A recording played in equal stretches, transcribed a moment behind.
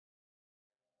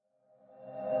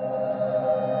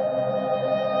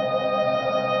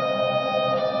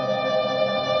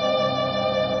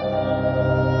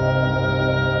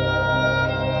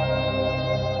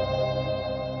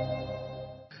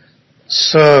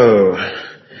So,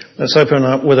 let's open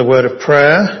up with a word of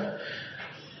prayer.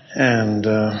 And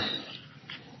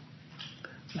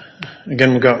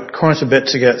again, we've got quite a bit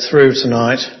to get through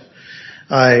tonight.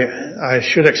 I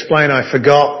should explain I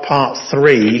forgot part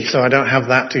 3, so I don't have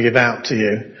that to give out to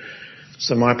you.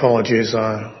 So my apologies.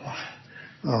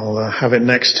 I'll have it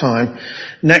next time.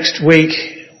 Next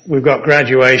week, we've got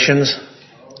graduations.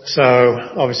 So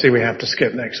obviously we have to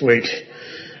skip next week.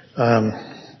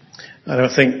 I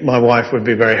don't think my wife would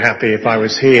be very happy if I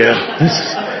was here.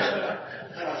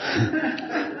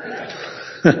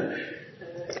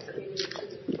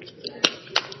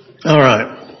 All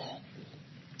right.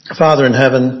 Father in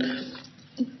heaven,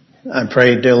 I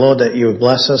pray, dear Lord, that you would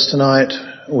bless us tonight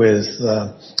with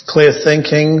clear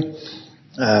thinking,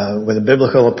 with a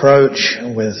biblical approach,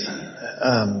 with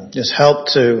just help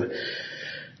to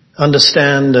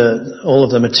understand all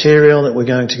of the material that we're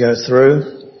going to go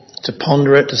through, to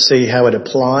ponder it, to see how it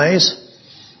applies,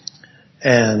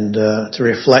 and to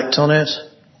reflect on it.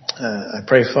 I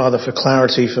pray, Father, for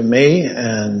clarity for me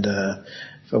and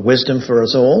for wisdom for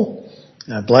us all.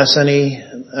 Bless any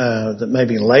that may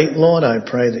be late, Lord. I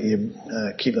pray that you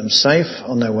keep them safe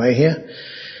on their way here.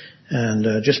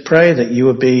 And just pray that you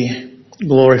would be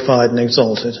glorified and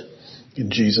exalted. In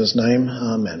Jesus' name,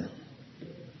 amen.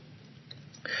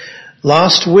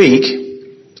 Last week,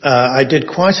 I did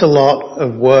quite a lot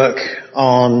of work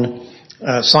on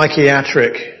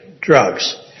psychiatric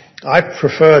drugs. I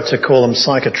prefer to call them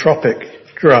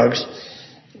psychotropic drugs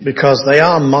because they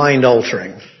are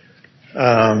mind-altering.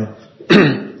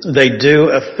 They do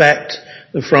affect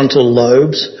the frontal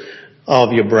lobes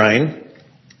of your brain.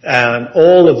 And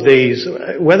all of these,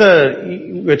 whether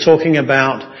we're talking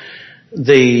about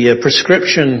the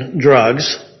prescription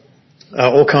drugs,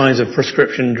 all kinds of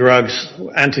prescription drugs,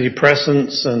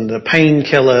 antidepressants and the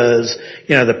painkillers,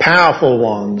 the powerful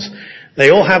ones, they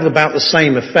all have about the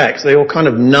same effects. They all kind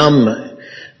of numb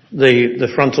the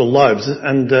frontal lobes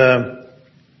and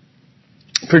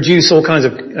produce all kinds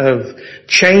of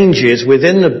changes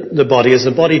within the body as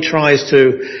the body tries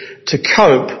to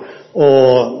cope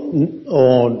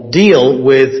or deal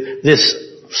with this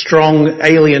strong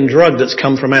alien drug that's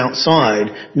come from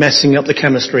outside, messing up the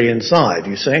chemistry inside,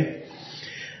 you see.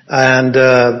 And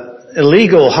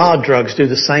illegal hard drugs do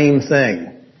the same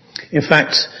thing. In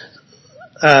fact,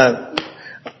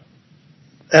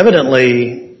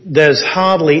 evidently, there's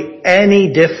hardly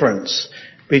any difference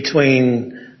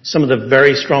between some of the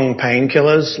very strong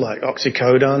painkillers like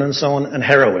oxycodone and so on and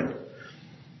heroin.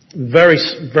 Very,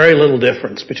 very little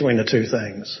difference between the two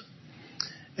things.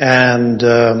 And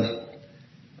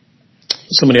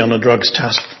somebody on the drugs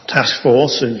task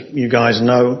force, and you guys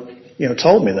know,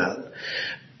 told me that.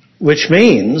 Which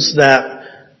means that,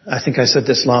 I think I said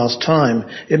this last time,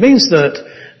 it means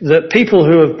that people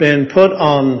who have been put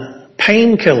on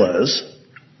painkillers,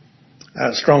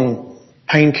 strong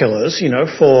painkillers,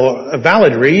 for a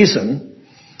valid reason,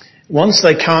 once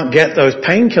they can't get those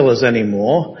painkillers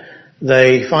anymore,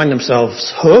 they find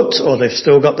themselves hooked or they've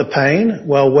still got the pain.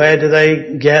 Well, where do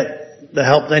they get the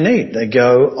help they need? They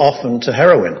go often to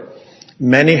heroin.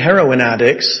 Many heroin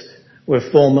addicts were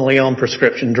formerly on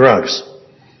prescription drugs.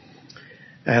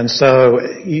 And so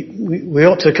we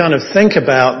ought to kind of think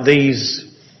about these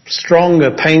stronger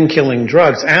pain-killing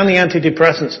drugs and the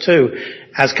antidepressants too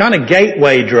as kind of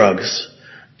gateway drugs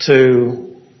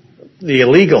to the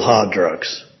illegal hard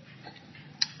drugs.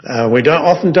 We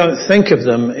often don't think of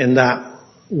them in that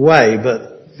way,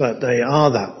 but they are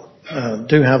that,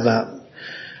 do have that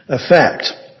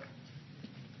effect.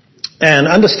 And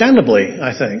understandably,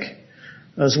 I think,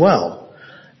 as well.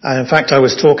 In fact, I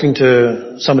was talking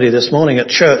to somebody this morning at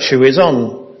church who is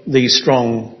on these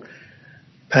strong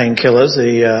painkillers,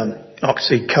 the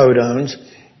oxycodones,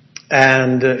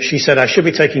 and she said, I should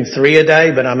be taking 3 a day,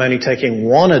 but I'm only taking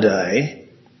 1 a day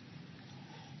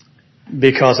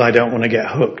because I don't want to get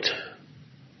hooked.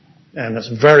 And that's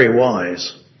very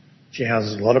wise. She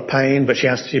has a lot of pain, but she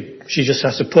just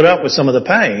has to put up with some of the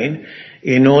pain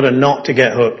in order not to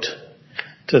get hooked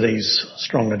to these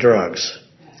stronger drugs.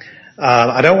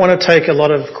 I don't want to take a lot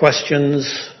of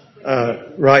questions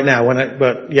right now,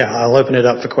 but I'll open it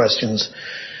up for questions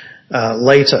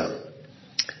later.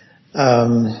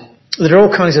 There are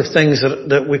all kinds of things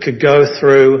that we could go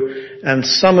through, and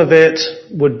some of it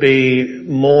would be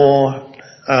more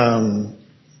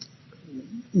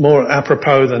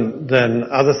apropos than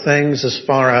other things as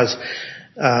far as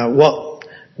what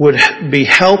would be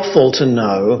helpful to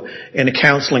know in a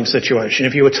counseling situation.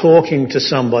 If you were talking to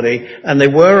somebody and they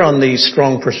were on these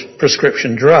strong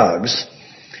prescription drugs,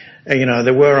 they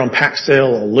were on Baxter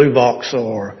or Luvox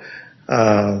or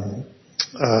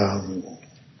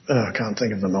I can't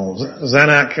think of them all,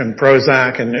 Xanax and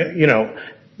Prozac and,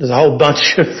 there's a whole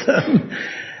bunch of them,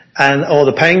 or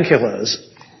the painkillers,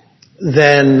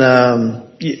 then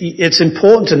it's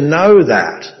important to know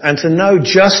that and to know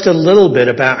just a little bit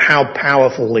about how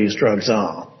powerful these drugs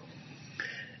are.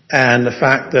 And the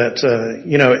fact that,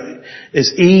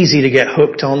 it's easy to get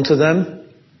hooked onto them,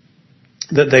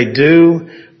 that they do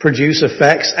produce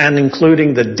effects, and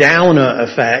including the downer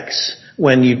effects.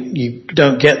 When you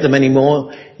don't get them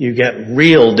anymore, you get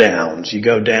real downs. You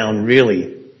go down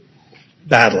really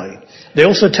badly. They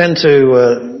also tend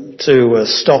to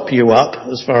stop you up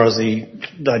as far as the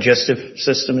digestive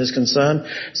system is concerned.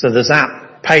 So there's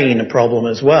that pain problem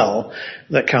as well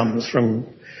that comes from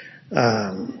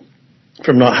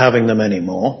not having them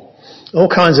anymore. All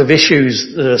kinds of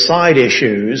issues, side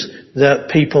issues that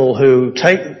people who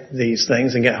take these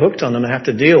things and get hooked on them have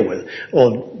to deal with,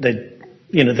 or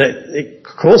it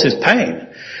causes pain.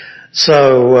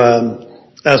 So,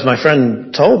 as my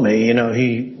friend told me,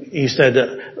 he said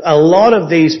that a lot of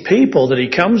these people that he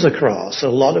comes across, a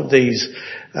lot of these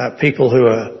people who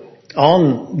are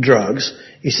on drugs,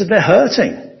 he said they're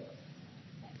hurting.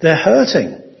 They're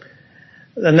hurting.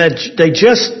 And they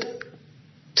just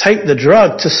take the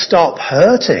drug to stop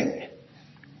hurting.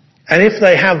 And if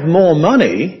they have more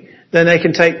money, then they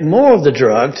can take more of the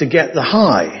drug to get the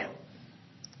high.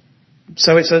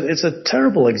 So it's a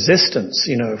terrible existence,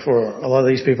 for a lot of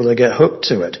these people that get hooked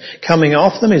to it. Coming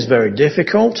off them is very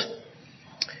difficult,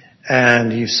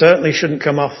 and you certainly shouldn't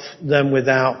come off them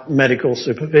without medical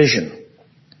supervision.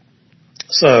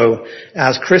 So,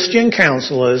 as Christian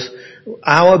counselors,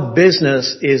 our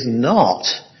business is not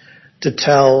to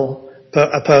tell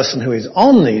a person who is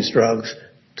on these drugs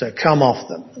to come off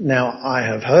them. Now, I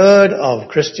have heard of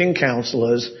Christian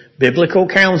counselors, biblical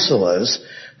counselors,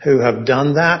 who have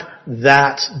done that.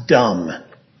 That's dumb.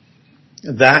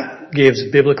 That gives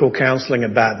biblical counseling a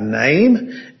bad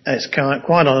name. It's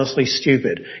quite honestly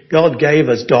stupid. God gave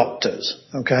us doctors,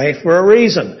 okay, for a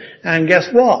reason. And guess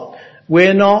what?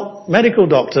 We're not medical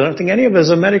doctors. I don't think any of us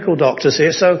are medical doctors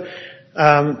here. So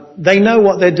they know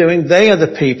what they're doing. They are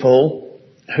the people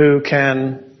who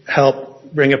can help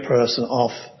bring a person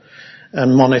off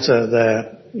and monitor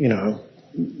their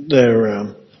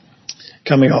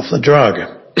coming off the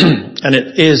drug. And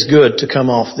it is good to come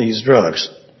off these drugs.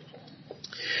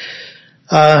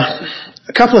 A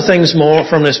couple of things more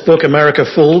from this book, America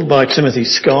Fooled by Timothy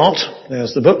Scott.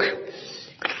 There's the book.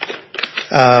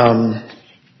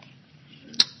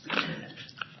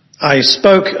 I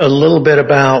spoke a little bit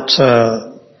about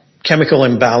chemical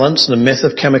imbalance, the myth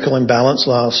of chemical imbalance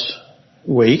last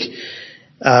week.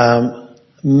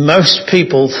 Most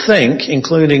people think,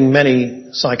 including many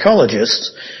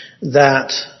psychologists,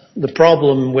 that the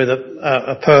problem with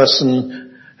a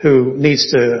person who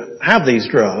needs to have these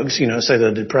drugs, say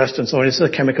they're depressed and so on, is the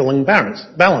chemical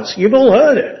imbalance. You've all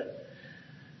heard it.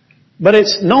 But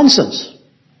it's nonsense.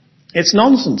 It's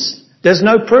nonsense. There's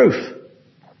no proof.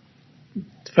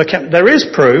 There is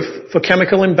proof for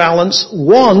chemical imbalance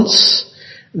once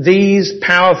these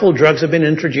powerful drugs have been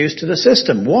introduced to the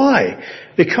system. Why?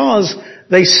 Because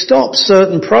they stop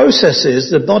certain processes,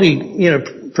 the body,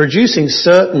 producing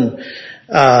certain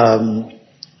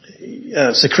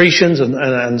secretions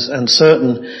and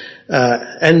certain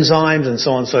enzymes and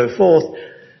so on and so forth,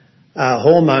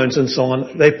 hormones and so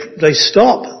on. They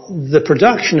stop the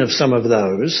production of some of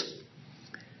those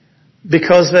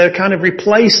because they kind of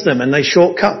replace them and they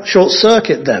short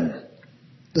circuit them.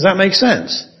 Does that make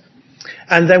sense?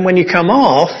 And then when you come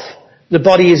off, the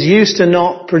body is used to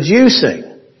not producing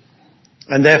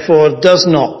and therefore does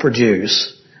not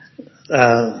produce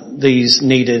these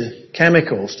needed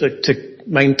chemicals to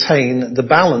maintain the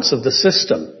balance of the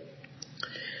system.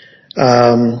 There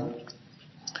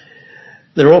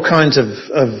are all kinds of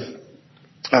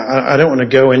I don't want to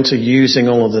go into using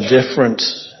all of the different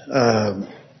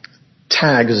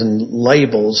tags and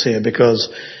labels here because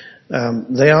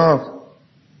they are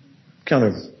kind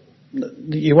of,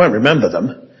 you won't remember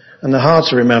them and they're hard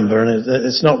to remember and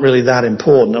it's not really that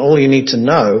important. All you need to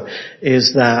know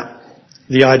is that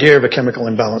the idea of a chemical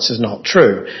imbalance is not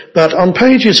true. But on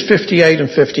pages 58 and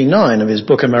 59 of his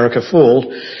book America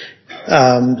Fooled,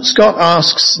 Scott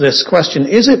asks this question,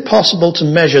 is it possible to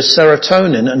measure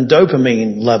serotonin and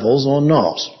dopamine levels or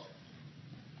not?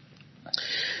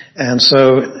 And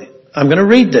so I'm going to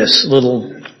read this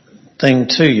little thing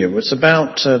to you. It's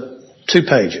about 2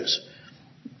 pages.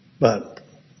 But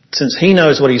since he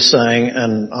knows what he's saying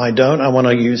and I don't, I want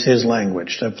to use his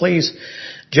language. So please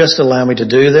just allow me to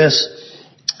do this.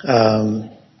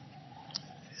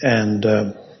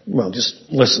 Just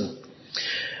listen.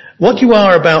 What you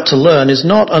are about to learn is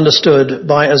not understood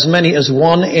by as many as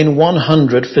 1 in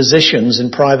 100 physicians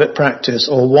in private practice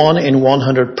or 1 in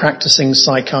 100 practicing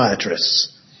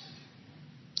psychiatrists.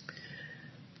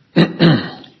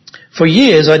 For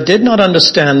years, I did not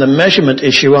understand the measurement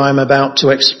issue I am about to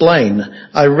explain.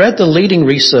 I read the leading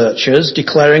researchers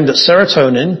declaring that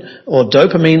serotonin or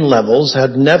dopamine levels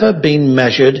had never been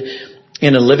measured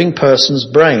in a living person's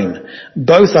brain.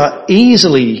 Both are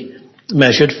easily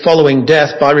measured following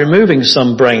death by removing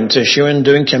some brain tissue and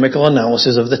doing chemical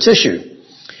analysis of the tissue.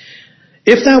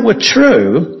 If that were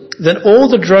true, then all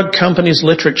the drug companies'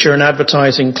 literature and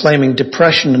advertising claiming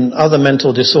depression and other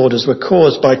mental disorders were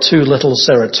caused by too little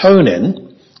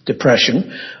serotonin,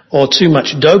 depression, or too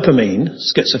much dopamine,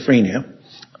 schizophrenia,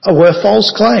 were false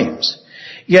claims.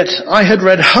 Yet I had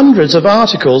read hundreds of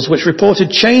articles which reported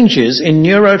changes in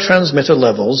neurotransmitter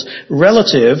levels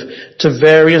relative to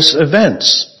various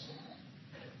events.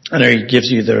 And he gives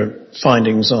you the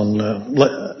findings on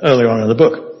earlier on in the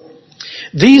book.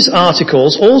 These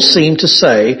articles all seem to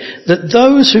say that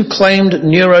those who claimed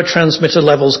neurotransmitter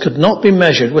levels could not be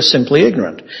measured were simply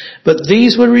ignorant. But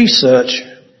these were research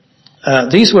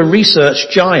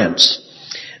giants.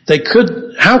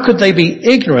 How could they be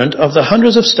ignorant of the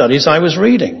hundreds of studies I was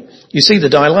reading? You see the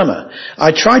dilemma.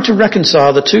 I tried to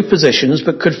reconcile the two positions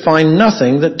but could find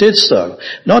nothing that did so.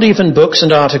 Not even books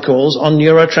and articles on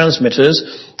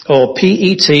neurotransmitters or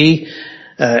PET,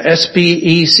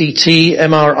 SPECT,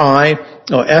 MRI,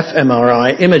 or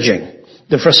fMRI imaging.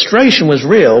 The frustration was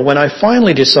real when I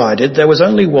finally decided there was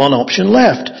only one option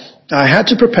left. I had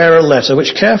to prepare a letter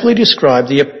which carefully described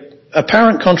the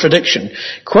apparent contradiction,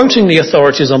 quoting the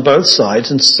authorities on both sides,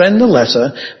 and send the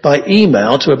letter by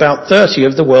email to about 30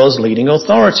 of the world's leading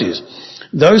authorities,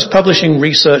 those publishing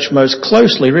research most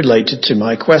closely related to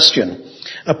my question.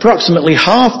 Approximately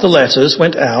half the letters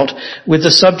went out with the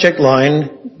subject line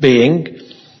being,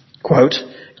 quote,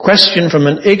 "Question from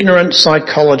an ignorant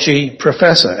psychology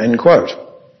professor," end quote.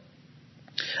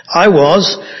 I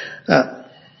was,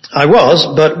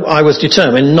 but I was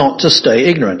determined not to stay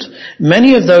ignorant.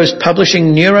 Many of those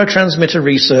publishing neurotransmitter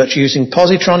research using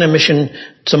positron emission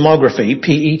tomography,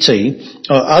 PET,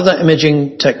 or other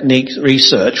imaging technique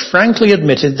research frankly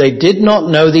admitted they did not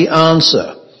know the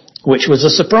answer, which was a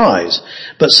surprise.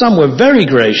 But some were very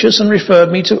gracious and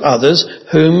referred me to others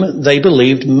whom they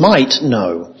believed might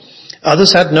know.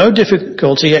 Others had no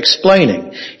difficulty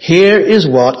explaining. Here is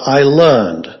what I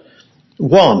learned.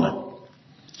 1.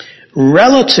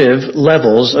 Relative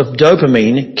levels of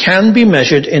dopamine can be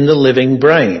measured in the living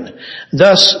brain.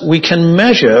 Thus, we can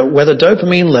measure whether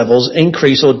dopamine levels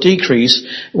increase or decrease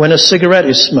when a cigarette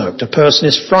is smoked, a person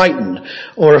is frightened,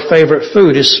 or a favorite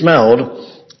food is smelled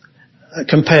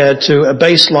compared to a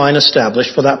baseline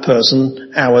established for that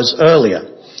person hours earlier.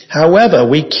 However,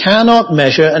 we cannot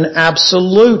measure an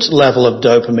absolute level of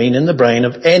dopamine in the brain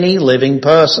of any living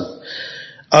person.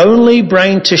 Only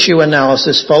brain tissue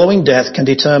analysis following death can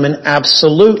determine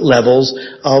absolute levels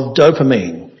of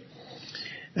dopamine.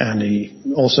 And he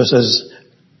also says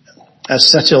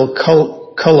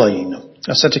acetylcholine,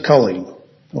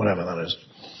 whatever that is.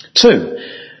 2.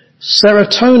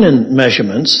 Serotonin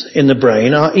measurements in the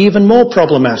brain are even more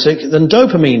problematic than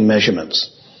dopamine measurements.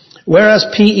 Whereas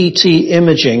PET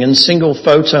imaging and single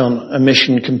photon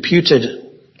emission computed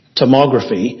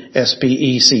tomography,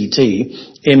 SPECT,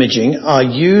 imaging are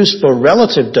used for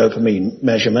relative dopamine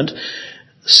measurement,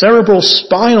 cerebral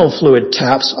spinal fluid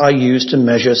taps are used to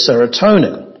measure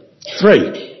serotonin.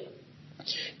 3.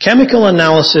 Chemical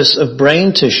analysis of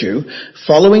brain tissue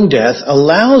following death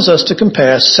allows us to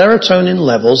compare serotonin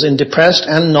levels in depressed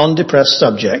and non-depressed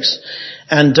subjects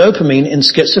and dopamine in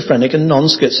schizophrenic and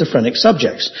non-schizophrenic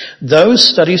subjects. Those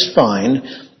studies find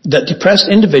that depressed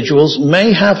individuals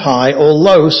may have high or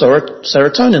low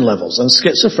serotonin levels, and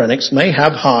schizophrenics may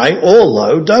have high or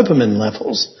low dopamine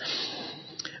levels.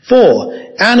 4.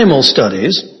 Animal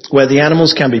studies, where the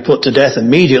animals can be put to death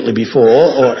immediately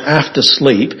before or after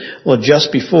sleep, or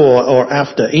just before or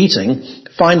after eating,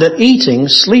 find that eating,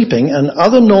 sleeping, and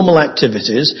other normal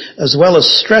activities, as well as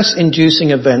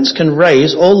stress-inducing events, can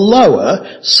raise or lower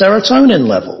serotonin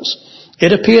levels.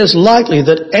 It appears likely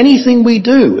that anything we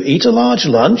do, eat a large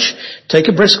lunch, take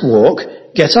a brisk walk,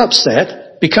 get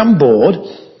upset, become bored,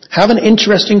 have an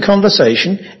interesting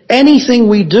conversation, anything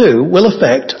we do will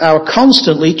affect our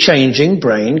constantly changing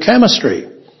brain chemistry.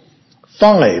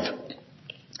 5.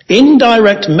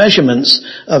 Indirect measurements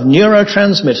of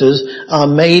neurotransmitters are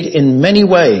made in many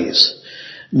ways,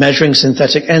 measuring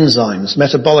synthetic enzymes,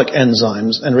 metabolic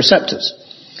enzymes, and receptors.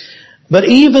 But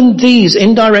even these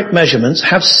indirect measurements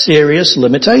have serious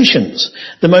limitations.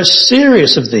 The most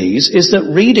serious of these is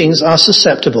that readings are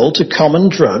susceptible to common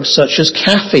drugs such as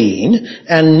caffeine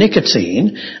and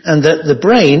nicotine, and that the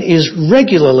brain is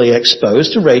regularly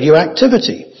exposed to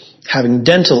radioactivity, having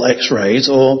dental x-rays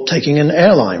or taking an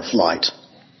airline flight.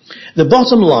 The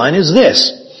bottom line is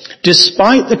this.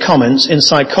 Despite the comments in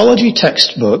psychology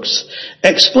textbooks,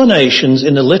 explanations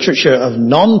in the literature of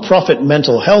non-profit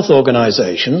mental health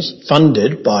organizations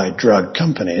funded by drug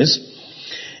companies,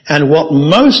 and what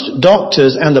most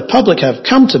doctors and the public have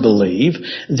come to believe,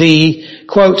 the,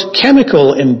 quote,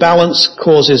 chemical imbalance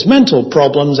causes mental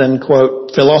problems, end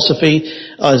quote, philosophy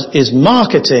is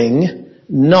marketing,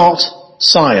 not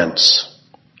science.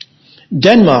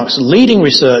 Denmark's leading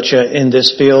researcher in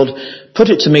this field put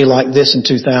it to me like this in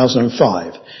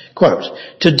 2005. Quote,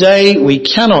 today we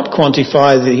cannot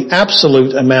quantify the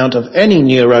absolute amount of any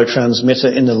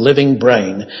neurotransmitter in the living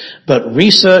brain, but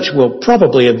research will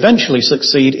probably eventually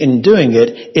succeed in doing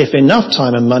it if enough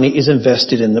time and money is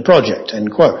invested in the project, end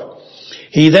quote.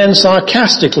 He then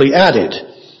sarcastically added,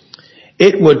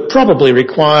 it would probably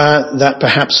require that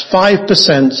perhaps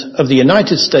 5% of the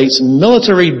United States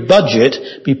military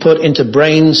budget be put into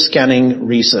brain scanning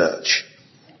research.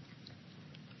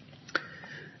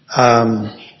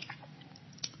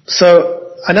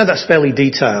 So I know that's fairly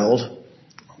detailed,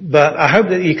 but I hope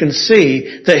that you can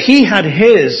see that he had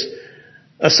his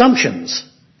assumptions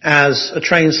as a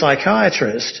trained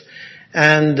psychiatrist,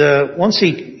 and once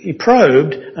he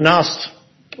probed and asked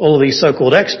all of these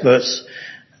so-called experts,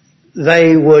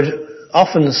 they would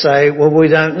often say, well, we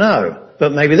don't know,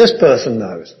 but maybe this person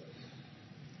knows.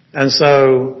 And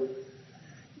so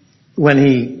when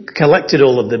he collected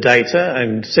all of the data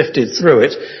and sifted through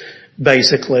it,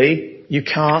 basically you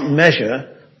can't measure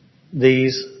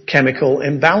these chemical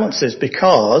imbalances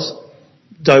because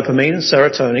dopamine and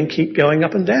serotonin keep going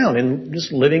up and down in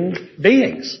just living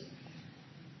beings.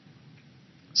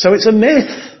 So it's a myth.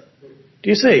 Do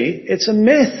you see? It's a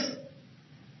myth.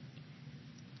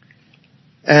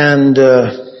 And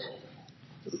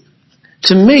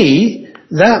to me,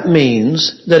 that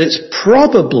means that it's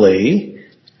probably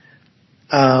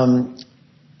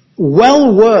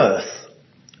well worth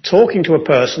talking to a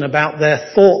person about their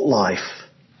thought life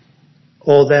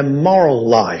or their moral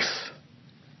life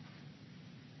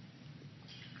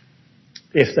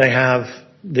if they have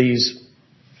these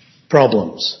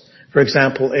problems. For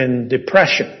example, in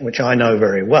depression, which I know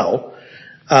very well,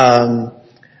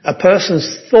 a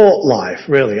person's thought life,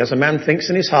 really, as a man thinks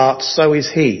in his heart, so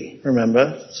is he.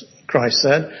 Remember, Christ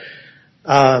said.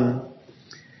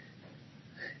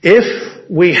 If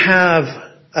we have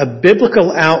a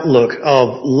biblical outlook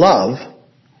of love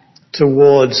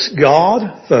towards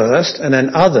God first and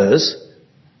then others,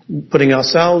 putting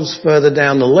ourselves further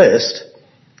down the list,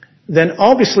 then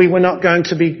obviously we're not going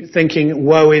to be thinking,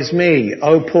 woe is me,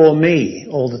 oh poor me,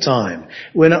 all the time.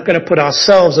 We're not going to put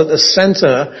ourselves at the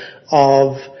center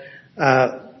of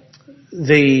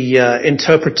the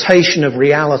interpretation of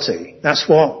reality. That's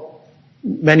what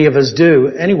many of us do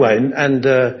anyway. And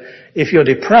if you're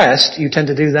depressed, you tend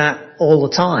to do that all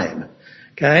the time.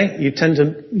 Okay? You tend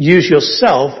to use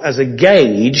yourself as a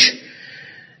gauge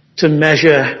to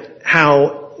measure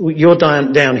how you're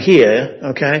down here,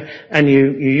 okay? And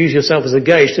you use yourself as a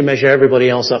gauge to measure everybody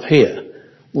else up here,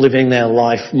 living their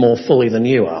life more fully than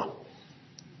you are.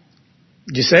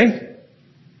 Do you see?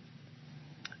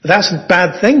 That's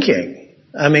bad thinking.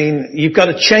 I mean, you've got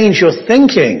to change your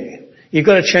thinking. You've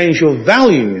got to change your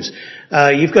values.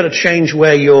 You've got to change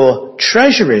where your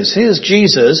treasure is. Here's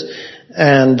Jesus,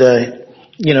 and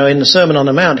in the Sermon on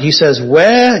the Mount, he says,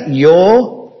 where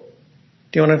your,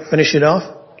 do you want to finish it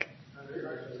off?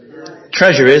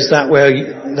 Treasure is,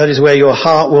 that is where your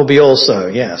heart will be also.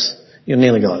 Yes, you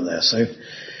nearly got it there. So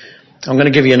I'm going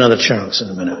to give you another chance in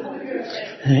a minute.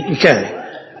 Okay.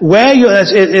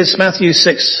 It's Matthew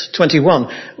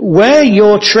 6:21. Where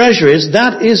your treasure is,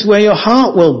 that is where your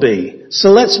heart will be.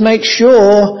 So let's make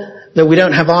sure that we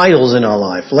don't have idols in our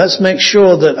life. Let's make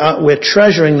sure that we're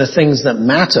treasuring the things that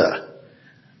matter.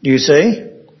 Do you see?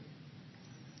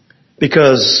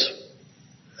 Because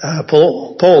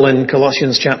Paul in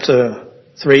Colossians chapter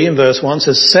 3 and verse 1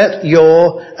 says, set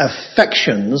your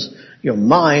affections, your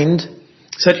mind,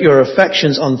 set your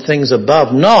affections on things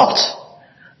above, not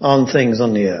on things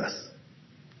on the earth.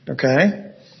 Okay?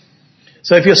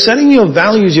 So if you're setting your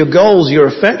values, your goals, your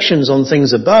affections on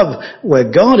things above, where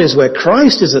God is, where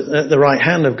Christ is at the right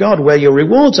hand of God, where your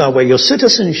rewards are, where your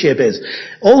citizenship is,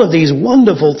 all of these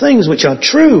wonderful things which are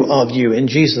true of you in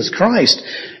Jesus Christ,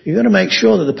 you've got to make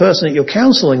sure that the person that you're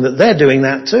counseling, that they're doing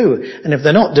that too. And if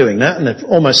they're not doing that, and they're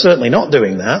almost certainly not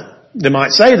doing that, They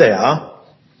might say they are,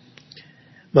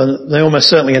 but they almost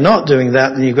certainly are not doing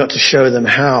that. Then you've got to show them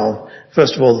how,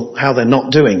 first of all, how they're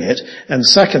not doing it, and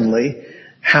secondly,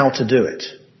 how to do it.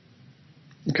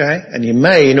 Okay? And you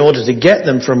may, in order to get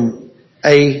them from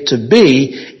A to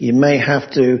B, you may have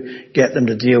to get them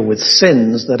to deal with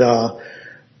sins that are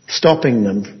stopping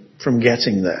them from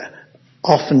getting there.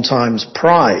 Oftentimes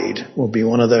pride will be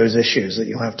one of those issues that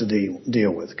you'll have to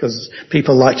deal with, because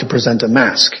people like to present a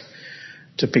mask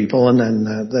to people, and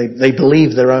then they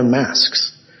believe their own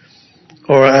masks.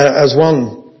 Or as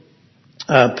one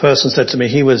person said to me,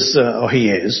 he is, he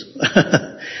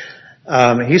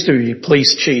used to be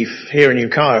police chief here in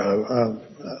Newcastle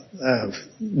a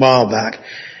while back,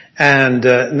 and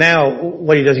now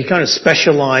what he does, he kind of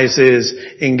specializes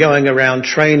in going around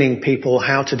training people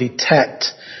how to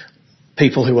detect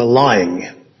people who are lying.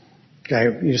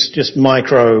 Okay, just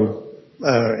micro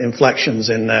inflections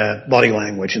in their body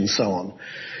language and so on,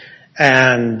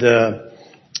 and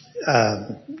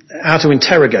how to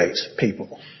interrogate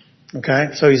people. Okay,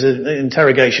 so he's an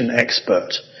interrogation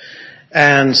expert.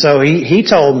 And so he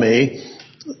told me,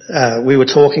 we were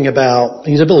talking about,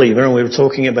 he's a believer, and we were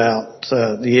talking about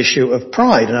the issue of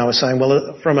pride. And I was saying,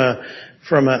 well, from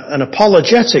an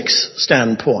apologetics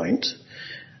standpoint,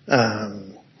 I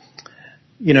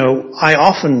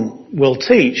often will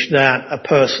teach that a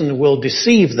person will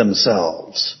deceive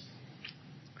themselves,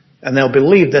 and they'll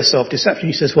believe their self-deception.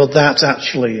 He says, well, that's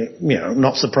actually,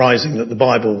 not surprising that the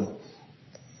Bible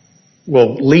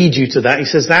will lead you to that. He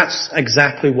says that's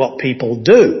exactly what people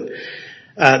do.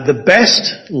 The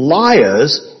best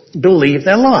liars believe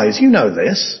their lies. You know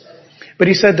this. But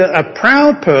he said that a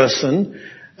proud person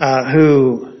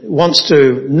who wants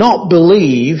to not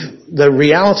believe the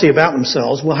reality about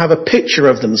themselves will have a picture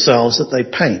of themselves that they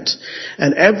paint.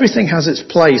 And everything has its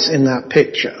place in that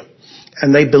picture.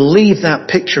 And they believe that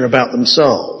picture about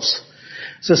themselves.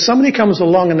 So somebody comes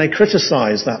along and they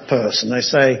criticize that person. They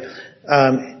say,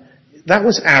 that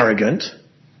was arrogant,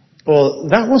 or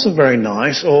that wasn't very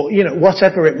nice, or,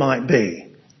 whatever it might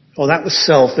be. Or that was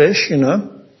selfish,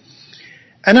 And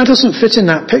that doesn't fit in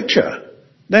that picture.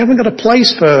 They haven't got a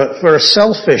place for a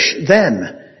selfish them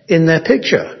in their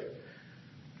picture.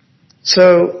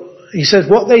 So, he says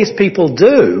what these people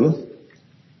do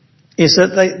is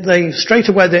that they straight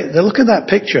away, they look at that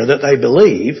picture that they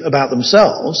believe about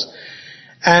themselves,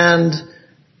 and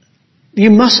you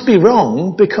must be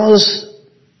wrong because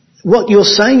what you're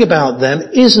saying about them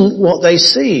isn't what they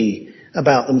see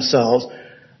about themselves.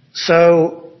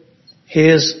 So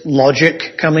here's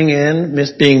logic coming in,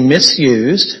 being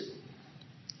misused.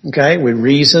 Okay, we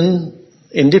reason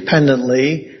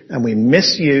independently and we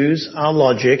misuse our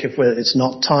logic if it's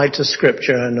not tied to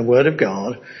Scripture and the Word of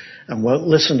God, and won't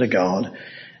listen to God.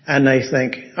 And they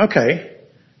think, okay,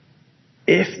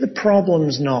 if the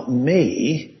problem's not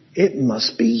me, it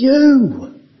must be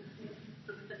you.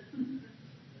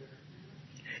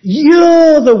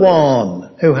 You're the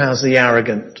one who has the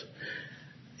arrogant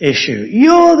issue.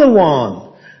 You're the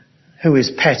one who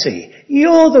is petty.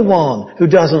 You're the one who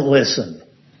doesn't listen.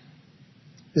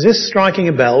 Is this striking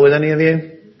a bell with any of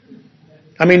you?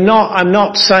 I'm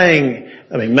not saying,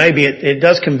 maybe it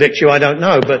does convict you, I don't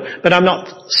know, but I'm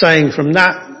not saying from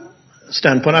that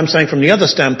standpoint. I'm saying from the other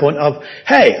standpoint of,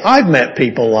 hey, I've met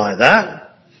people like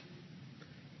that.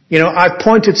 I've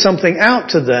pointed something out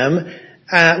to them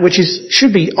which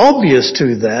should be obvious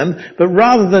to them, but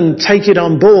rather than take it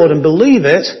on board and believe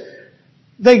it,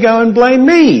 they go and blame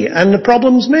me, and the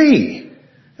problem's me.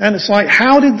 And it's like,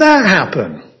 how did that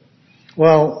happen?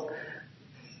 Well,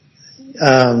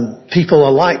 people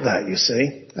are like that, you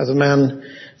see. As a man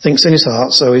thinks in his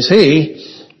heart, so is he.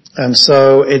 And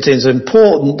so it is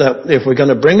important that if we're going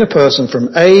to bring a person from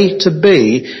A to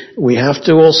B, we have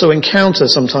to also encounter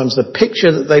sometimes the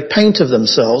picture that they paint of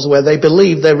themselves where they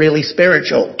believe they're really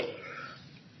spiritual.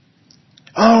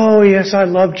 Oh yes, I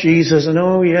love Jesus, and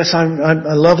oh yes, I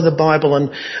love the Bible,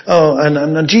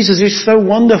 and Jesus is so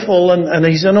wonderful, and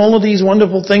He's done all of these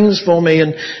wonderful things for me,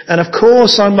 and of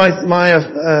course my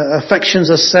affections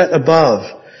are set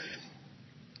above.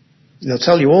 They'll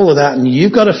tell you all of that, and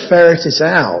you've got to ferret it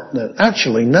out. That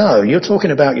actually, no, you're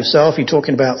talking about yourself, you're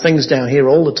talking about things down here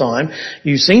all the time.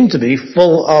 You seem to be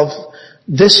full of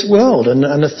this world and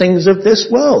the things of this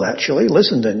world, actually,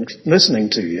 listening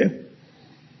to you.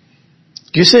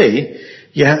 Do you see?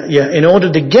 Yeah, in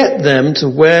order to get them to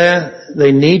where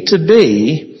they need to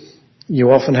be, you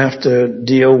often have to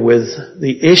deal with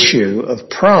the issue of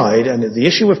pride, and the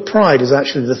issue of pride is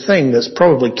actually the thing that's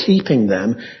probably keeping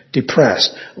them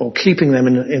depressed, or keeping them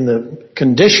in the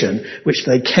condition which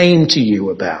they came to you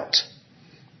about.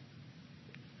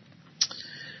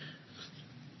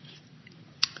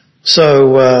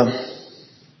 So,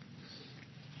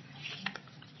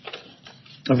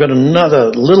 I've got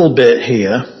another little bit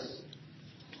here.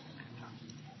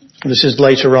 This is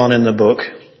later on in the book,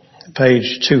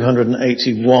 page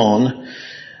 281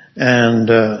 and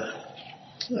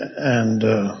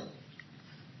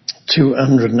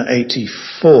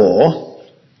 284.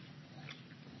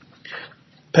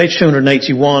 Page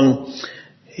 281,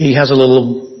 he has a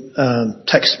little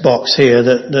text box here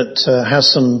that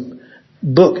has some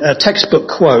textbook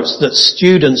quotes that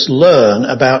students learn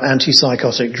about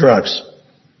antipsychotic drugs.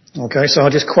 Okay, so I'll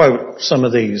just quote some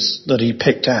of these that he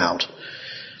picked out.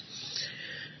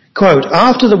 Quote,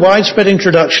 after the widespread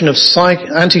introduction of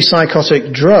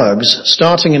antipsychotic drugs,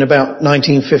 starting in about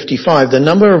 1955, the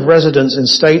number of residents in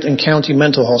state and county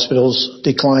mental hospitals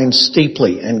declined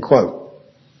steeply, end quote.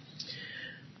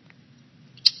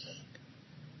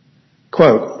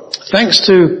 Quote, thanks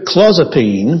to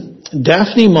clozapine,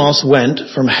 Daphne Moss went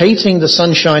from hating the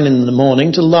sunshine in the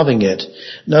morning to loving it.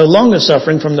 No longer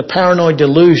suffering from the paranoid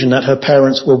delusion that her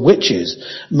parents were witches,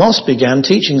 Moss began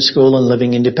teaching school and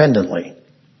living independently.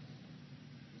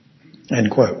 End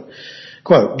quote.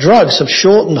 Quote, drugs have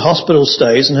shortened hospital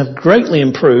stays and have greatly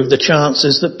improved the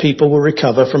chances that people will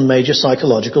recover from major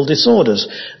psychological disorders.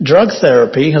 Drug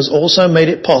therapy has also made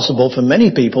it possible for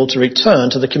many people to return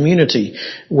to the community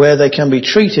where they can be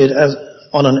treated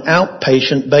on an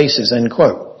outpatient basis, end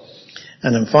quote.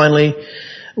 And then finally,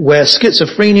 where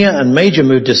schizophrenia and major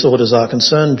mood disorders are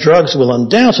concerned, drugs will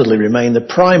undoubtedly remain the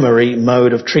primary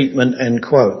mode of treatment, end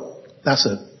quote. That's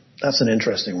an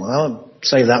interesting one. I'll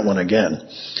say that one again.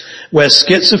 Where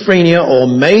schizophrenia or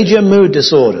major mood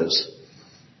disorders,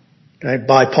 okay,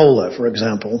 bipolar, for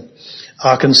example,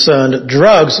 are concerned,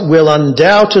 drugs will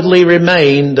undoubtedly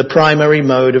remain the primary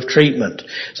mode of treatment.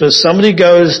 So if somebody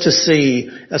goes to see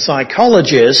a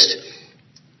psychologist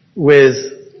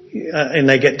and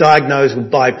they get diagnosed with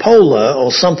bipolar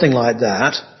or something like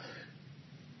that,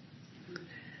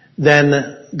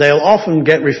 then they'll often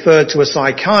get referred to a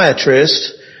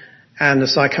psychiatrist, and the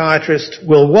psychiatrist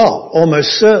will what?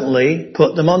 Almost certainly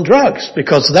put them on drugs,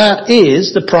 because that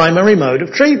is the primary mode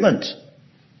of treatment.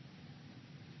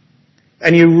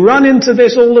 And you run into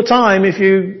this all the time if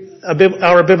you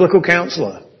are a biblical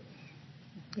counselor.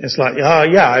 It's like,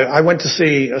 I went to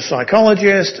see a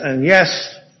psychologist, and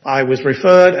yes, I was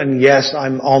referred, and yes,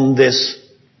 I'm on this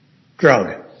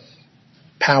drug.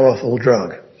 Powerful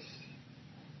drug.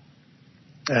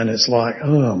 And it's like,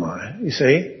 oh my, you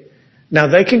see? Now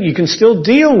you can still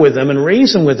deal with them and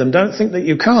reason with them. Don't think that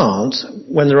you can't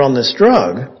when they're on this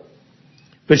drug.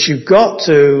 But you've got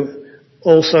to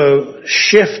also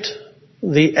shift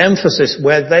the emphasis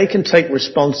where they can take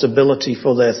responsibility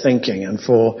for their thinking and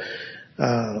for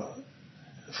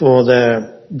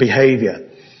their behavior.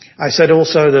 I said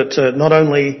also that not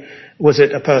only was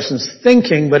it a person's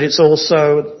thinking, but it's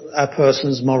also a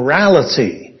person's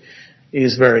morality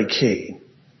is very key.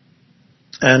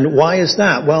 And why is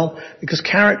that? Well, because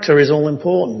character is all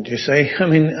important, you see. I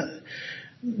mean,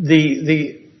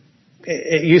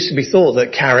 it used to be thought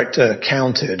that character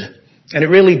counted, and it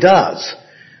really does.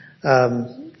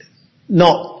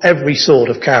 Not every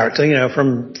sort of character,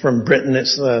 from Britain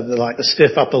it's like the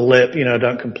stiff upper lip,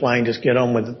 don't complain, just get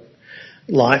on with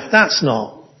life. That's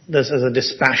not, there's a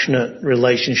dispassionate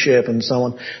relationship and so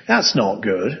on. That's not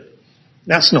good.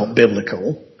 That's not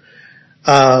biblical.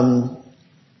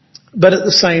 But at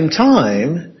the same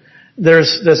time,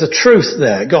 there's a truth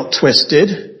there. It got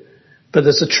twisted, but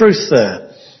there's a truth there.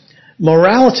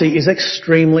 Morality is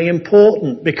extremely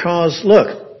important because,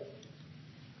 look,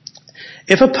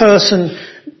 if a person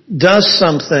does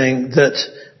something that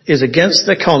is against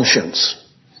their conscience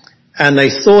and they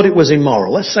thought it was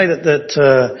immoral, let's say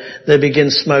that they begin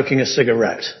smoking a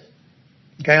cigarette.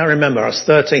 Okay, I remember I was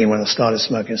 13 when I started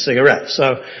smoking a cigarette.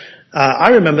 So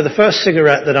I remember the first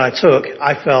cigarette that I took,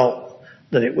 I felt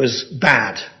that it was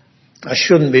bad. I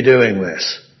shouldn't be doing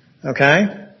this.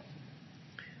 Okay?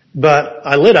 But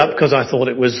I lit up because I thought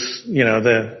it was,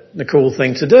 the cool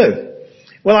thing to do.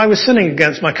 Well, I was sinning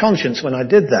against my conscience when I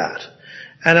did that.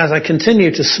 And as I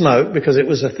continued to smoke, because it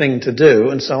was a thing to do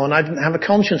and so on, I didn't have a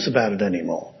conscience about it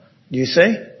anymore. Do you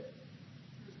see?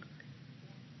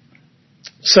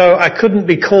 So I couldn't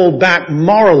be called back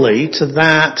morally to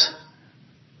that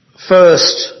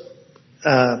first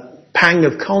pang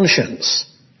of conscience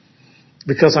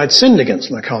because I'd sinned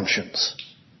against my conscience.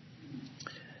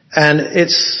 And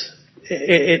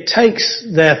it takes,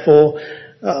 therefore,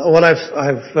 what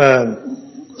I've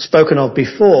spoken of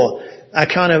before, a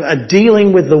kind of a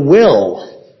dealing with the will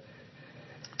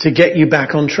to get you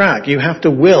back on track. You have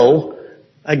to will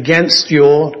against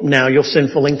your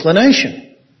sinful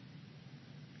inclination.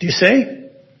 Do you see?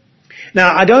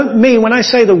 Now, I don't mean, when I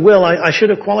say the will, I should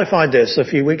have qualified this a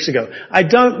few weeks ago. I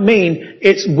don't mean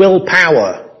it's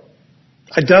willpower.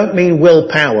 I don't mean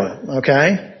willpower,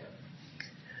 okay?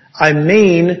 I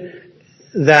mean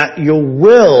that your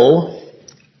will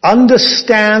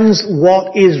understands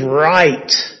what is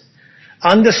right,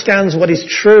 understands what is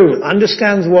true,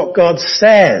 understands what God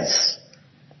says,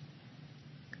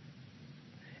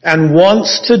 and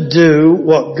wants to do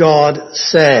what God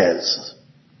says,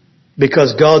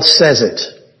 because God says it,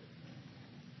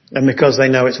 and because they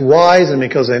know it's wise, and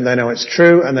because they know it's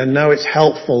true, and they know it's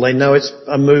helpful, they know it's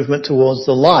a movement towards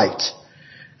the light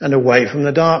and away from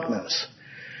the darkness.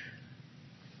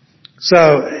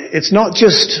 So it's not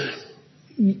just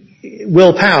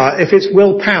willpower. If it's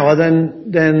willpower,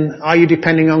 then are you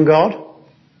depending on God?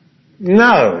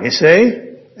 No, you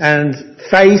see. And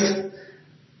faith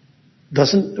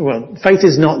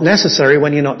is not necessary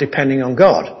when you're not depending on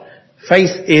God.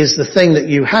 Faith is the thing that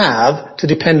you have to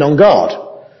depend on God.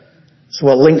 It's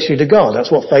what links you to God. That's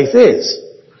what faith is.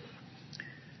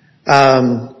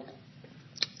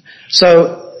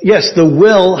 So yes, the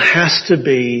will has to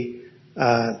be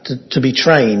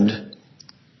trained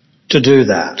to do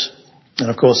that. And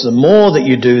of course, the more that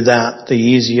you do that, the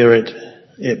easier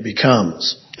it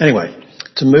becomes. Anyway,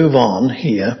 to move on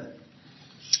here,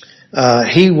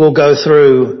 he will go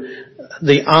through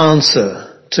the answer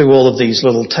to all of these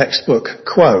little textbook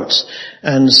quotes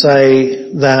and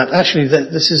say that actually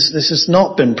this has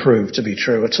not been proved to be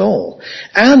true at all.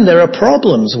 And there are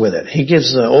problems with it. He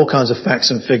gives all kinds of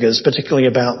facts and figures, particularly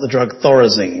about the drug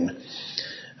Thorazine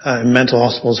in mental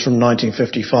hospitals from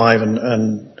 1955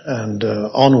 and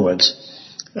onwards,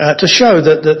 to show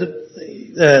that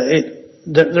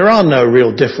there are no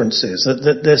real differences.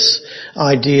 That this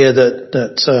idea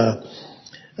that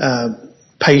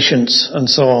patients and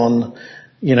so on,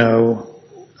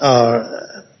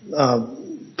 are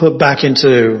put back into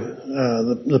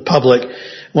the public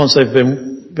once they've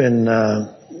been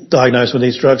diagnosed with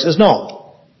these drugs is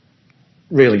not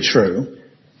really true,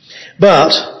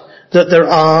 but that there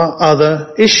are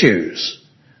other issues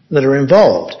that are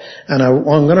involved. And I'm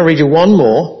going to read you one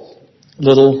more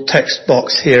little text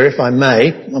box here, if I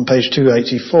may, on page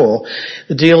 284,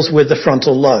 that deals with the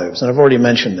frontal lobes. And I've already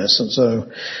mentioned this, and so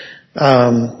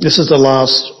this is the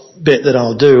last bit that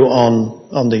I'll do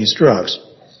on these drugs.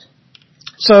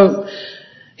 So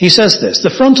he says this: the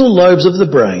frontal lobes of the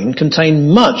brain contain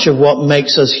much of what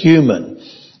makes us human.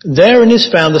 Therein is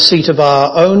found the seat of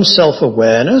our own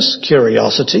self-awareness,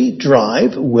 curiosity,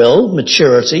 drive, will,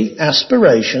 maturity,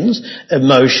 aspirations,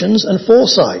 emotions, and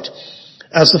foresight,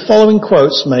 as the following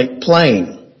quotes make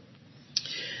plain.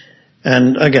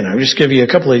 And again, I'll just give you a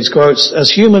couple of these quotes. As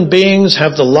human beings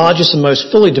have the largest and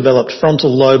most fully developed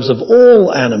frontal lobes of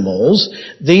all animals,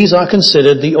 these are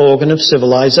considered the organ of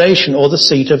civilization, or the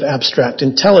seat of abstract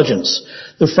intelligence.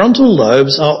 The frontal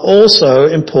lobes are also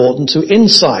important to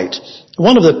insight,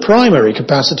 one of the primary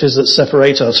capacities that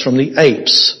separate us from the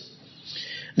apes.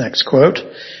 Next quote: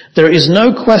 there is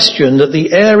no question that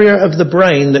the area of the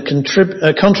brain that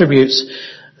contributes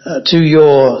to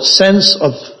your sense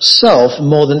of self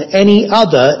more than any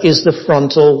other is the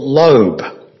frontal lobe.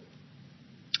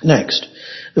 Next,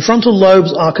 the frontal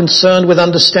lobes are concerned with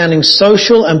understanding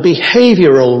social and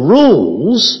behavioral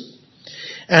rules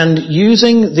and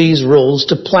using these rules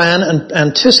to plan and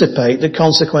anticipate the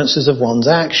consequences of one's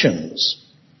actions.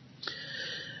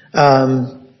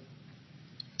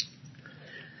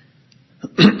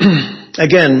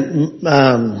 Again,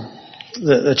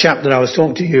 the chap that I was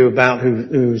talking to you about,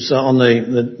 who's on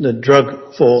the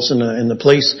drug force in the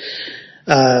police,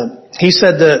 he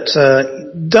said that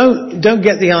don't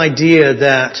get the idea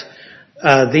that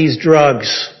these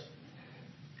drugs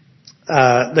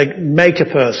they make a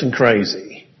person crazy.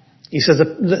 He says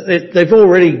that they've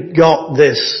already got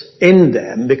this in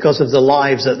them because of the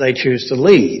lives that they choose to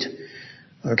lead.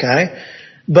 Okay?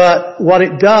 But what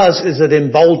it does is it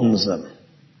emboldens them.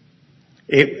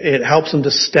 It helps them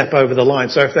to step over the line.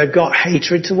 So if they've got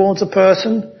hatred towards a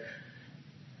person,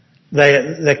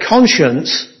 their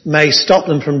conscience may stop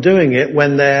them from doing it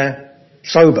when they're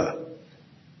sober.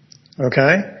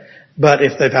 Okay? But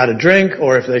if they've had a drink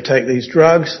or if they take these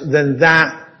drugs, then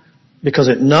that, because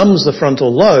it numbs the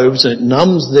frontal lobes and it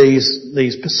numbs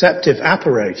these perceptive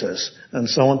apparatus and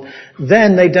so on,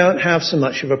 then they don't have so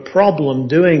much of a problem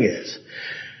doing it.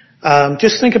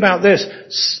 Just think about this.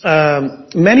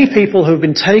 Many people who've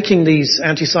been taking these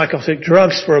antipsychotic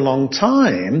drugs for a long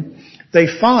time, they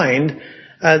find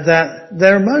that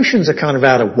their emotions are kind of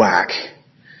out of whack.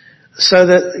 So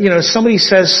that, somebody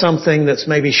says something that's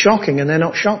maybe shocking and they're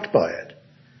not shocked by it.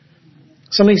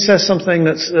 Somebody says something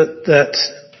that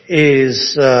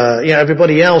is,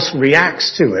 everybody else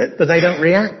reacts to it, but they don't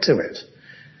react to it.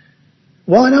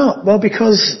 Why not? Well,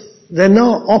 because they're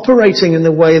not operating in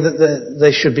the way that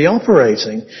they should be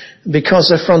operating, because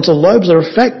their frontal lobes are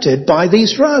affected by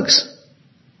these drugs.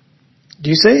 Do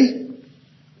you see?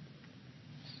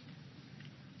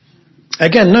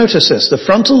 Again, notice this. The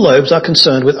frontal lobes are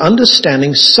concerned with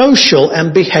understanding social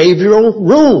and behavioral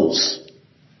rules.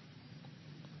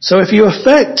 So if you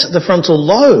affect the frontal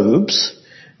lobes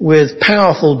with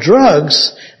powerful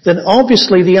drugs, then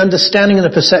obviously the understanding and the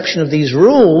perception of these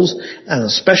rules, and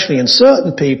especially in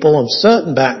certain people of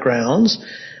certain backgrounds,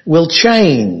 will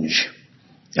change.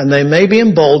 And they may be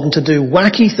emboldened to do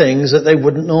wacky things that they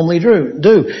wouldn't normally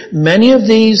do. Many of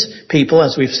these people,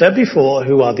 as we've said before,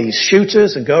 who are these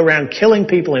shooters and go around killing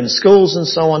people in schools and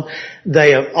so on,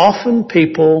 they are often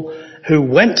people who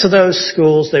went to those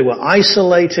schools, they were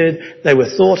isolated, they were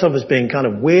thought of as being kind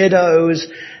of weirdos,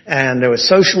 and they were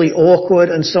socially awkward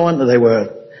and so on, they were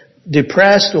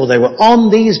depressed, or they were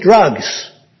on these drugs.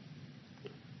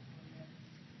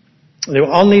 They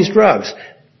were on these drugs.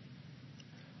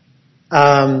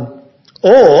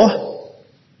 Or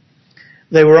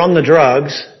they were on the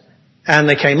drugs and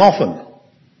they came off them.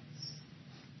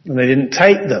 And they didn't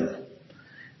take them.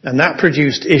 And that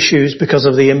produced issues because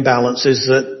of the imbalances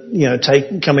that,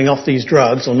 coming off these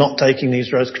drugs or not taking these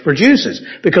drugs produces,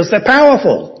 because they're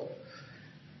powerful.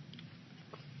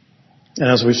 And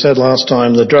as we said last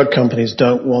time, the drug companies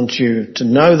don't want you to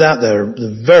know that. They're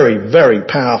a very, very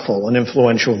powerful and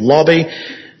influential lobby.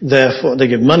 Therefore, they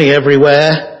give money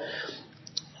everywhere.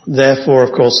 Therefore,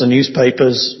 of course, the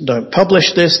newspapers don't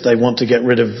publish this. They want to get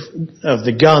rid of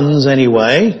the guns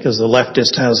anyway, because the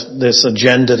leftist has this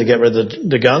agenda to get rid of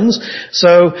the guns.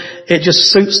 So it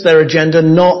just suits their agenda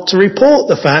not to report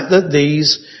the fact that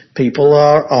these people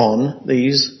are on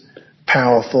these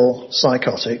powerful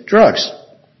psychotic drugs.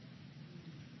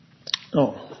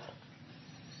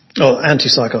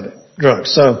 Antipsychotic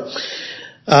drugs. So,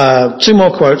 two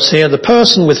more quotes here. The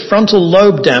person with frontal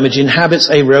lobe damage inhabits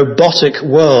a robotic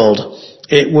world.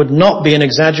 It would not be an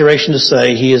exaggeration to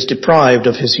say he is deprived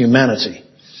of his humanity.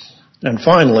 And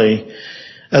finally,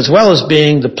 as well as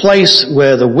being the place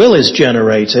where the will is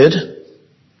generated,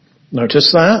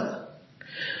 notice that,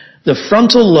 the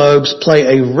frontal lobes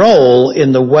play a role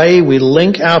in the way we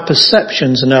link our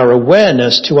perceptions and our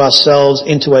awareness to ourselves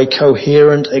into a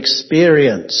coherent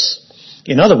experience.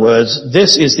 In other words,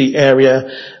 this is the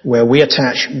area where we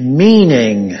attach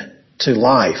meaning to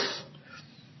life.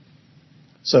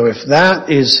 So if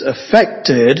that is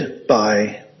affected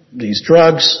by these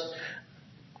drugs,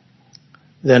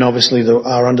 then obviously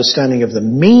our understanding of the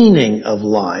meaning of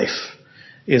life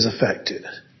is affected.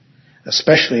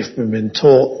 Especially if we've been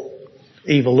taught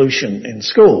evolution in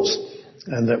schools,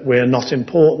 and that we're not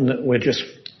important, that we're just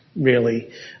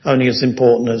really only as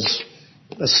important as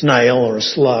a snail or a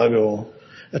slug or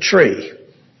a tree.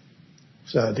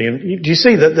 So do you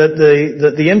see that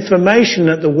the information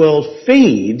that the world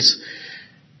feeds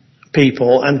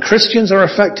people, and Christians are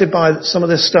affected by some of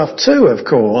this stuff too, of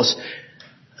course,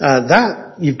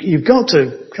 that you've got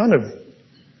to kind of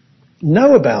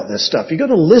know about this stuff. You've got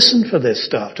to listen for this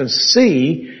stuff and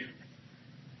see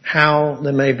how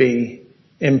they may be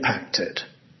impacted.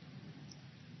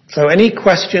 So any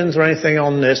questions or anything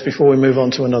on this before we move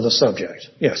on to another subject?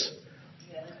 Yes?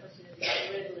 Yeah, the question is about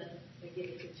Ritalin. They give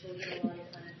it to children a lot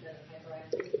of times that are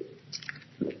hyperactive.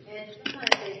 And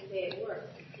sometimes they say it works.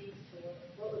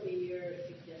 What would be your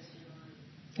suggestion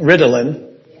on Ritalin?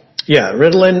 Yeah,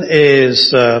 Ritalin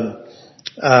is...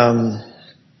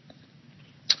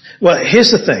 well,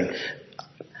 here's the thing.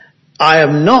 I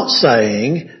am not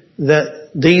saying that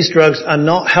these drugs are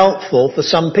not helpful for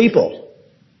some people.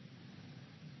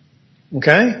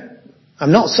 Okay?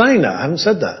 I'm not saying that. I haven't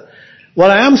said that.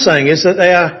 What I am saying is that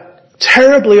they are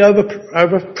terribly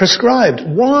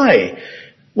overprescribed. Why?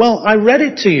 Well, I read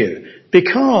it to you.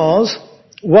 Because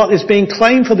what is being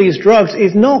claimed for these drugs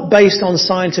is not based on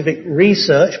scientific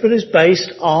research, but is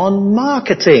based on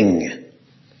marketing.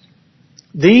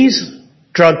 These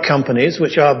drug companies,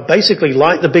 which are basically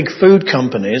like the big food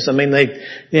companies, I mean,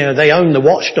 they own the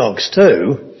watchdogs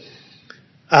too.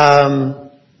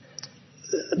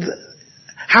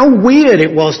 How weird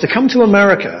it was to come to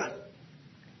America.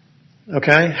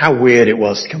 Okay? How weird it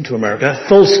was to come to America.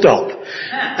 Full stop.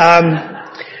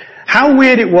 How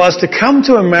weird it was to come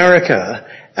to America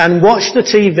and watch the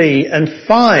TV and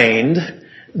find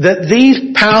that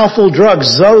these powerful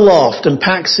drugs, Zoloft and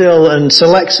Paxil and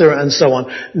Celexa and so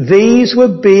on, these were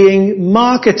being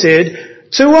marketed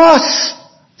to us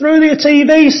through the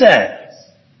TV set.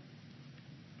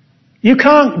 You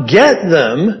can't get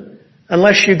them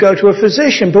unless you go to a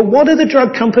physician. But what are the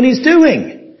drug companies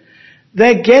doing?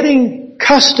 They're getting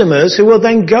customers who will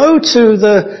then go to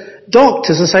the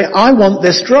doctors and say, I want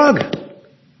this drug.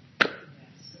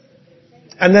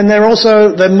 And then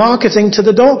they're marketing to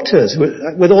the doctors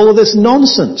with all of this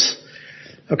nonsense.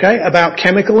 Okay, about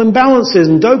chemical imbalances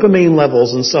and dopamine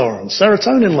levels and so on,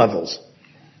 serotonin levels.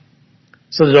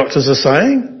 So the doctors are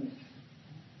saying,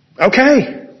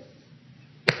 okay.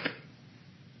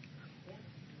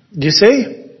 Do you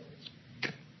see?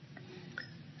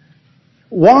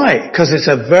 Why? Because it's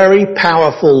a very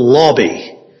powerful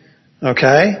lobby.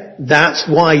 Okay? That's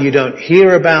why you don't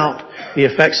hear about the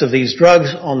effects of these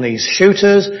drugs on these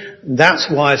shooters. That's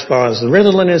why, as far as the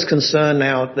Ritalin is concerned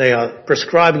now, they are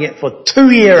prescribing it for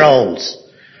 2-year-olds.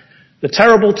 The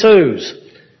terrible twos.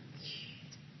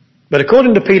 But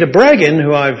according to Peter Breggin,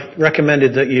 who I've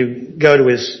recommended that you go to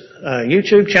his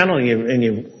YouTube channel and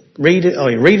you read it, or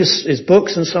you read his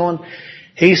books and so on,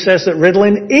 he says that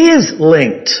Ritalin is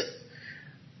linked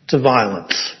to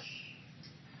violence.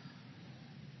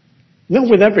 Not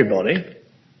with everybody.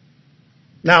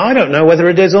 Now, I don't know whether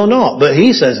it is or not, but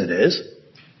he says it is.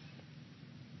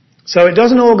 So it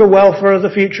doesn't augur well for the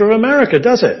future of America,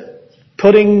 does it?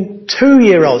 Putting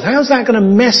 2-year-olds, how's that going to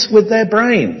mess with their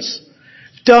brains?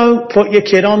 Don't put your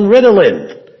kid on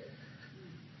Ritalin.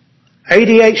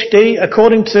 ADHD,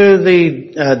 according to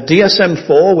the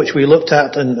DSM-4, which we looked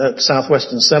at at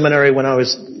Southwestern Seminary when I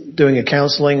was doing a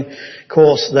counseling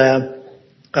course there,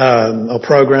 or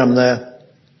program there,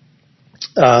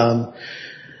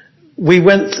 we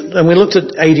went and we looked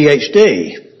at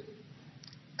ADHD,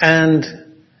 and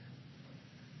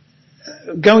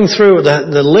going through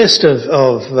the list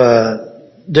of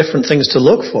different things to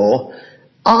look for,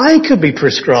 I could be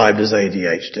prescribed as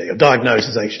ADHD, or diagnosed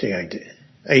as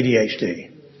ADHD.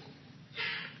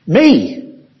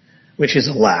 Me, which is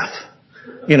a laugh,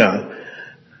 you know.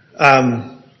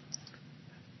 I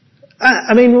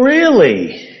mean,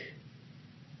 really,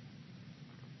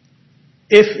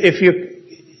 if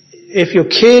your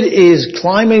kid is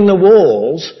climbing the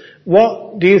walls,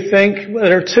 what do you think? Well,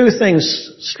 there are 2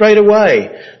 things straight away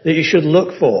that you should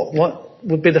look for. What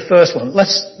would be the first one?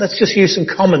 Let's just use some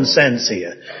common sense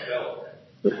here.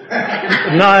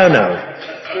 No.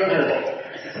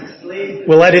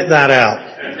 We'll edit that out.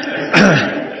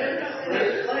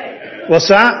 What's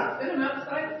that?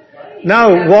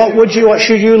 No, what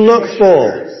should you look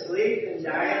for?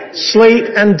 Sleep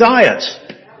and diet.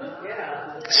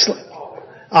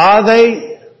 Are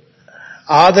they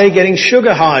getting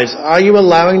sugar highs? Are you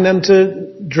allowing them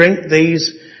to drink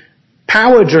these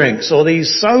power drinks or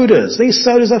these sodas? These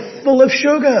sodas are full of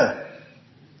sugar.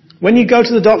 When you go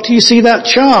to the doctor, you see that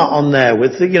chart on there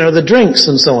with the drinks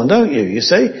and so on, don't you? You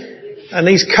see? And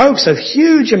these Cokes have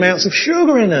huge amounts of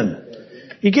sugar in them.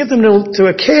 You give them to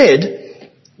a kid,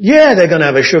 yeah, they're going to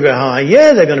have a sugar high.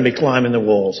 Yeah, they're going to be climbing the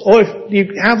walls. Or if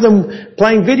you have them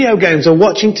playing video games or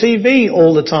watching TV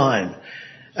all the time,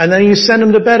 and then you send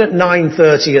them to bed at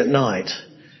 9:30 at night,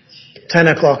 10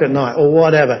 o'clock at night, or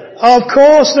whatever. Of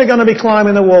course they're going to be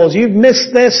climbing the walls. You've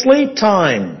missed their sleep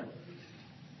time.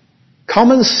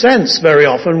 Common sense very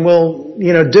often will,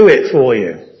 do it for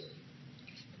you.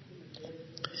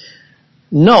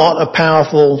 Not a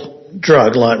powerful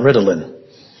drug like Ritalin.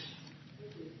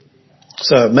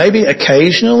 So maybe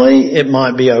occasionally it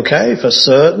might be okay for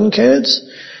certain kids,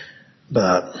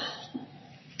 but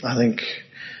I think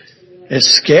it's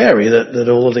scary that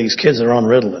all of these kids are on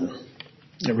Ritalin.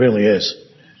 It really is.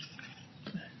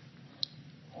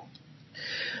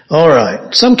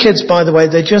 Alright. Some kids, by the way,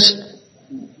 they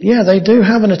do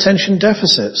have an attention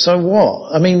deficit. So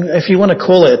what? I mean, if you want to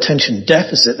call it attention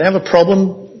deficit, they have a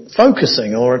problem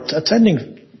focusing or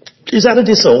attending. Is that a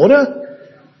disorder?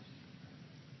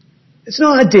 It's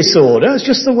not a disorder, it's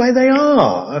just the way they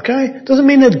are, okay? Doesn't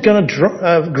mean they're going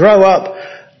to grow up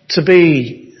to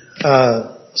be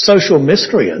social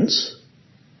miscreants.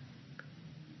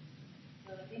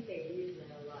 Well, I think they use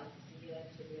it a lot to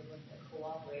get to be able to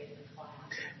cooperate in the class.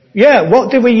 Yeah,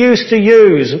 what did we used to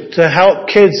use to help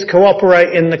kids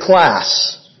cooperate in the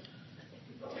class?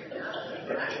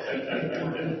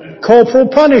 Corporal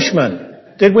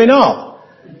punishment, did we not?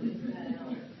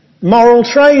 Moral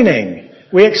training.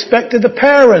 We expected the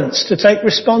parents to take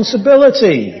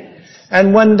responsibility.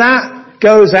 And when that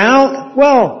goes out,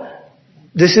 well,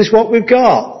 this is what we've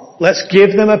got. Let's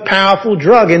give them a powerful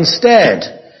drug instead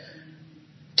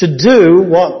to do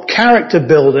what character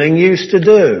building used to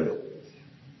do.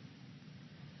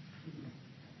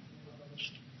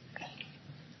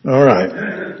 All right.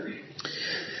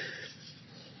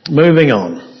 Moving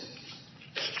on.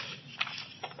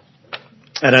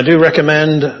 And I do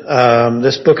recommend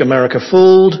this book, America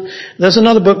Fooled. There's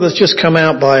another book that's just come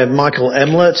out by Michael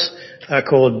Emlet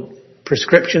called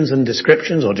Prescriptions and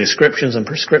Descriptions, or Descriptions and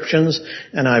Prescriptions.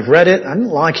 And I've read it. I didn't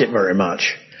like it very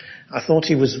much. I thought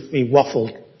he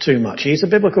waffled too much. He's a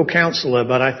biblical counselor,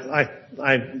 but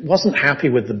I wasn't happy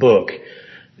with the book.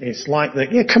 It's like that,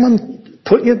 come on,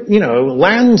 put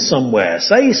land somewhere,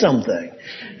 say something.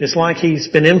 It's like he's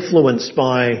been influenced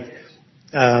by,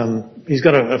 he's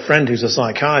got a friend who's a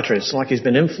psychiatrist. It's like he's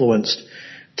been influenced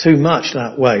too much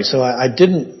that way. So I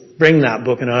didn't bring that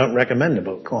book, and I don't recommend the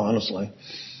book, quite honestly.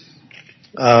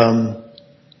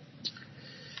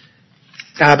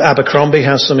 Abercrombie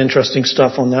has some interesting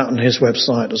stuff on that on his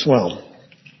website as well.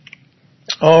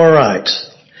 All right.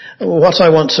 What I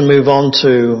want to move on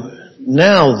to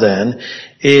now then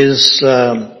is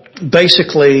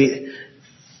basically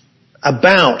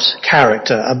about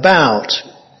character, about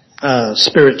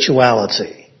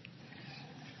spirituality.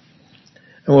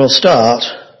 And we'll start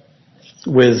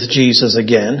with Jesus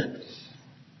again.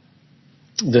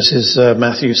 This is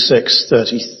Matthew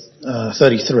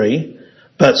 6:33.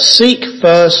 But seek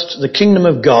first the kingdom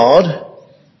of God.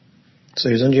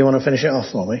 Susan, do you want to finish it off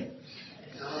for me?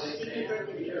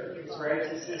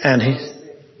 And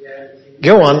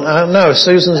go on. No,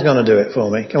 Susan's going to do it for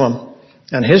me. Come on.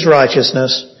 And his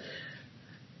righteousness,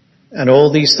 and all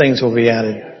these things will be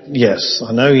added. Yes,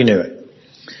 I know you knew it.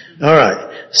 All right.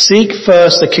 Seek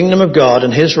first the kingdom of God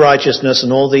and his righteousness,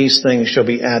 and all these things shall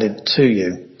be added to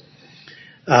you.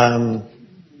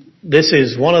 This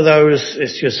is one of those,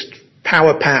 it's just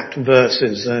power-packed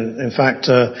verses. And in fact,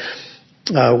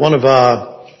 one of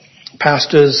our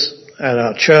pastors at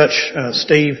our church,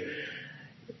 Steve,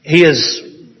 he has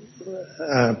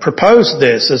proposed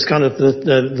this as kind of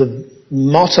the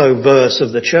motto verse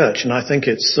of the church, and I think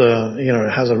it's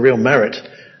it has a real merit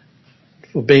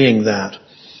for being that.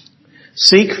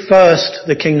 Seek first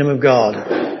the kingdom of God.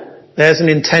 There's an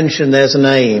intention, there's an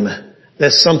aim,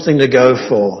 there's something to go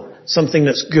for, something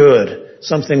that's good,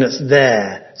 something that's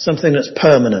there, something that's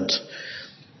permanent.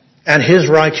 And his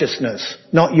righteousness,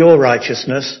 not your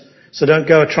righteousness. So don't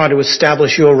go try to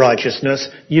establish your righteousness.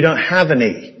 You don't have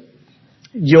any.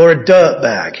 You're a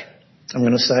dirtbag. I'm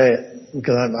going to say it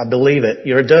because I believe it.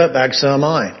 You're a dirtbag, so am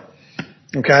I.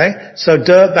 Okay? So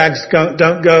dirtbags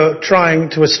don't go trying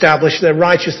to establish their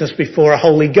righteousness before a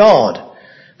holy God.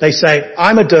 They say,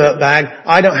 I'm a dirtbag.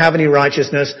 I don't have any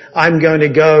righteousness. I'm going to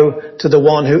go to the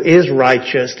one who is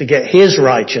righteous to get his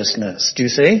righteousness. Do you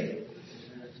see?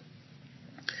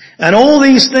 And all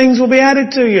these things will be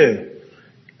added to you.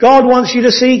 God wants you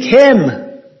to seek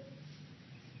him.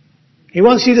 He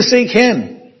wants you to seek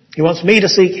him. He wants me to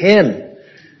seek him.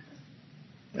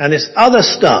 And this other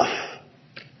stuff,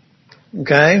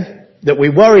 okay, that we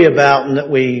worry about and that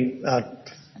we are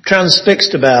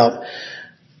transfixed about,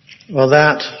 well,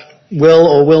 that will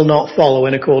or will not follow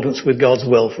in accordance with God's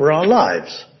will for our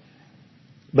lives.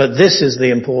 But this is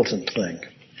the important thing.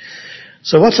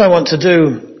 So what I want to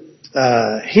do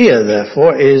here,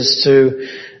 therefore, is to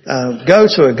go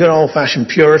to a good old-fashioned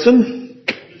Puritan.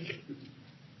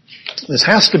 This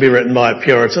has to be written by a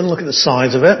Puritan. Look at the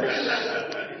size of it.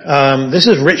 This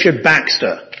is Richard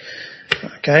Baxter.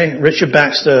 Okay, Richard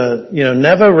Baxter,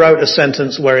 never wrote a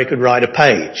sentence where he could write a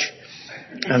page.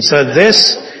 And so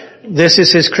this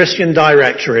is his Christian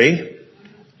directory.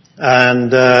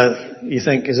 And you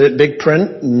think, is it big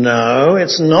print? No,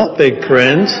 it's not big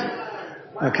print.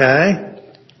 Okay.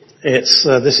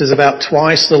 This is about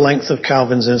twice the length of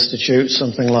Calvin's Institute,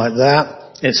 something like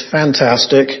that. It's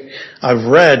fantastic. I've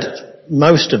read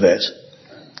most of it.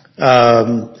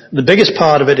 The biggest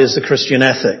part of it is the Christian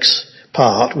ethics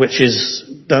part, which is,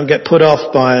 don't get put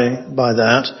off by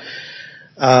that.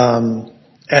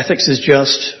 Ethics is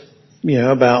just,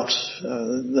 about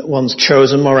one's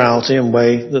chosen morality and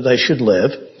way that they should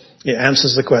live. It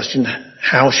answers the question,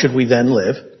 how should we then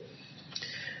live?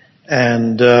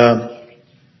 And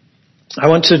I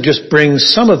want to just bring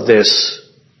some of this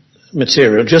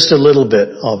material, just a little bit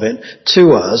of it,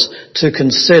 to us to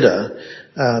consider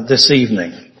this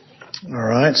evening. All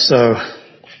right, so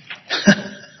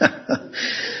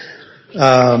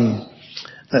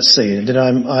let's see.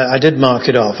 I did mark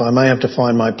it off. I may have to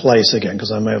find my place again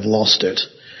because I may have lost it.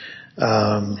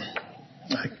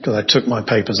 Because I took my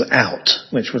papers out,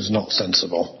 which was not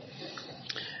sensible.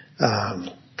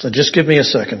 So just give me a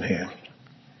second here.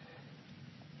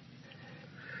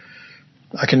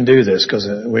 I can do this because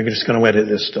we're just going to edit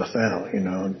this stuff out,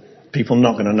 People are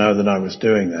not going to know that I was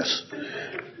doing this.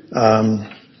 Here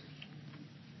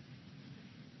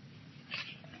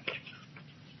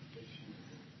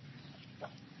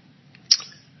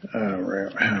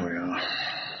we are.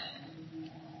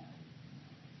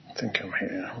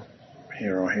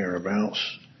 here or hereabouts.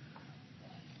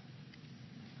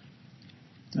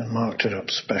 And marked it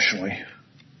up specially.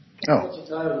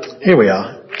 Oh, here we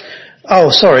are.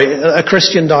 Oh, sorry, a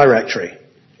Christian directory.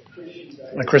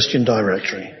 A Christian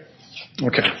directory.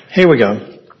 Okay, here we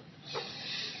go.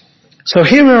 So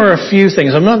here are a few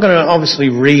things. I'm not going to obviously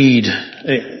read,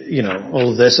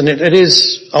 all of this, and it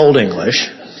is Old English,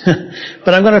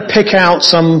 but I'm going to pick out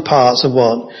some parts of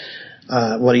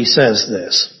what he says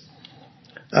this.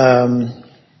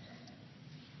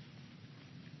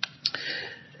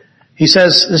 He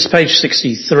says, this is page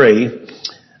 63,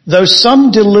 though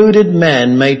some deluded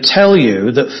men may tell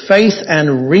you that faith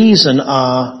and reason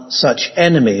are such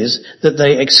enemies that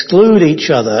they exclude each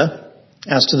other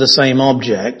as to the same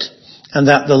object, and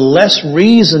that the less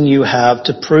reason you have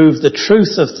to prove the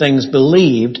truth of things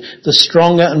believed, the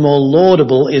stronger and more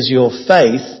laudable is your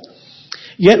faith,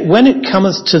 yet when it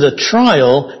cometh to the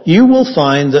trial, you will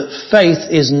find that faith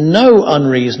is no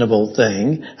unreasonable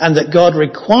thing, and that God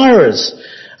requires,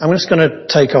 I'm just going to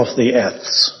take off the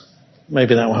F's.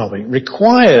 Maybe that will help me.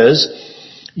 Requires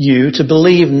you to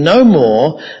believe no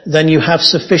more than you have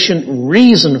sufficient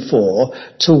reason for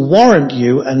to warrant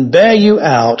you and bear you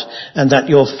out, and that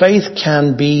your faith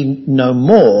can be no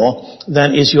more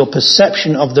than is your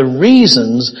perception of the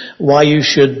reasons why you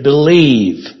should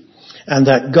believe, and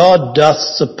that God doth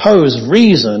suppose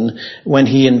reason when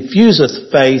he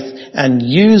infuseth faith and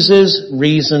uses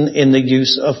reason in the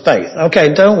use of faith.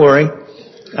 Okay, don't worry.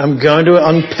 I'm going to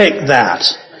unpick that.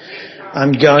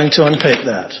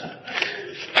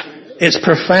 It's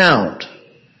profound.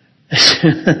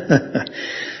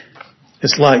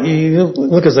 It's like you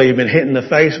look as though you've been hit in the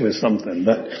face with something,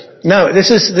 but no, this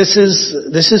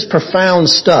is profound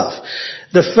stuff.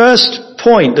 The first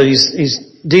point that he's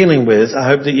dealing with, I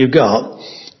hope that you got,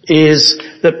 is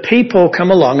that people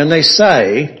come along and they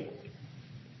say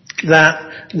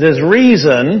that there's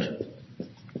reason,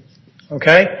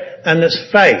 okay, and there's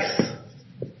faith.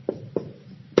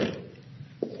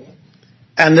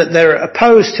 And that they're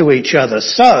opposed to each other,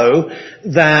 so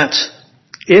that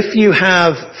if you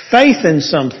have faith in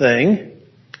something,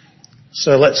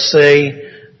 so let's say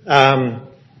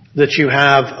that you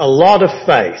have a lot of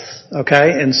faith,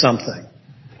 okay, in something.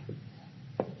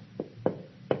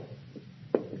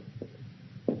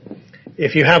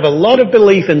 If you have a lot of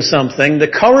belief in something, the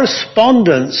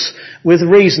correspondence with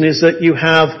reason is that you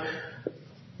have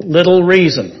little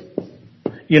reason.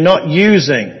 You're not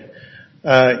using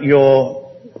your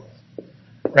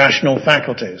rational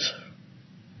faculties.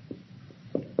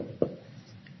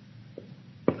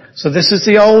 So this is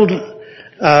the old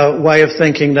way of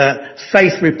thinking that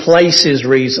faith replaces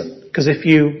reason. Because if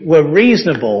you were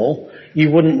reasonable,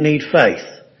 you wouldn't need faith.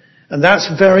 And that's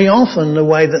very often the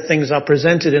way that things are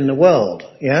presented in the world.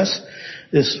 Yes?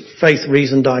 This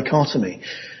faith-reason dichotomy.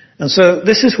 And so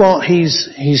this is what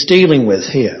he's dealing with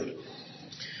here.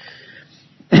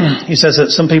 He says that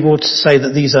some people would say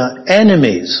that these are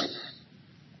enemies,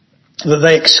 that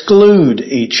they exclude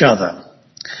each other,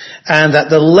 and that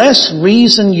the less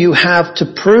reason you have to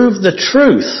prove the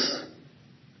truth,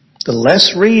 the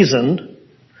less reason,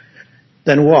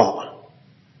 then what?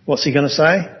 What's he going to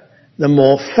say? The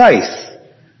more faith.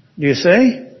 Do you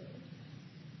see?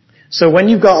 So when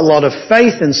you've got a lot of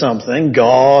faith in something,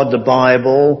 God, the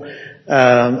Bible,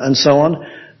 and so on,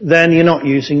 then you're not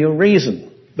using your reason.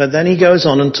 But then he goes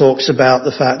on and talks about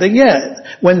the fact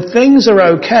that, when things are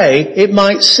okay, it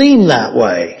might seem that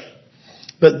way.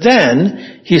 But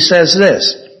then he says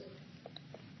this,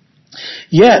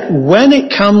 yet when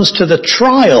it comes to the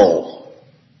trial,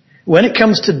 when it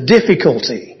comes to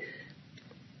difficulty,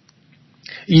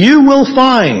 you will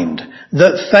find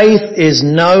that faith is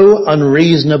no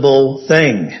unreasonable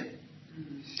thing.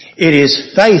 It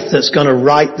is faith that's going to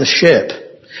right the ship.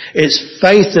 It's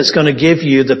faith that's going to give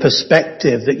you the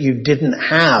perspective that you didn't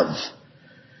have.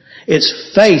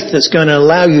 It's faith that's going to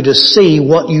allow you to see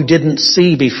what you didn't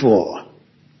see before.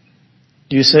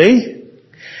 Do you see?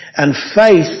 And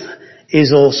faith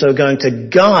is also going to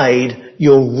guide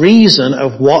your reason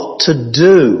of what to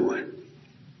do.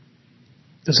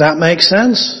 Does that make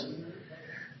sense?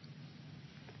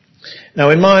 Now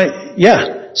in my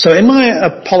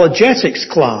apologetics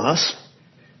class,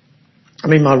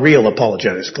 my real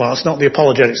apologetics class, not the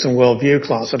apologetics and worldview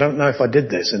class. I don't know if I did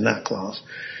this in that class.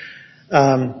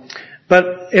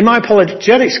 But in my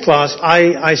apologetics class,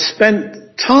 I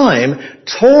spent time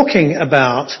talking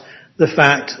about the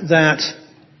fact that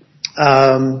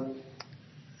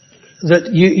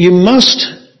you must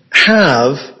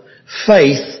have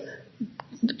faith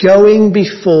going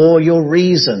before your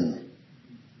reason.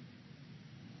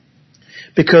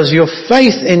 Because your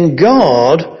faith in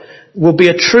God will be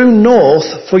a true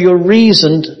north for your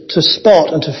reason to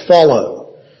spot and to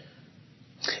follow.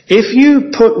 If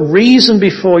you put reason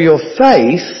before your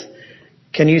faith,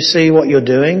 can you see what you're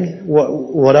doing?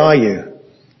 What are you?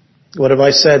 What have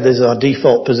I said is our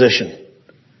default position?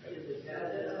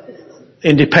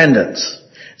 Independence.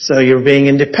 So you're being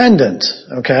independent,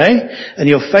 okay? And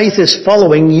your faith is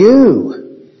following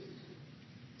you.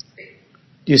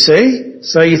 Do you see?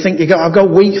 So you think I've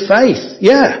got weak faith.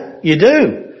 Yeah, you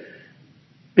do.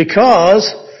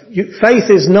 Because faith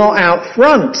is not out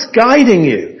front guiding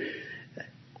you.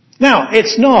 Now,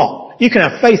 it's not. You can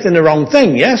have faith in the wrong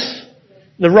thing, yes?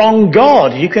 The wrong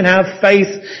God. You can have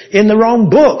faith in the wrong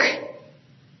book.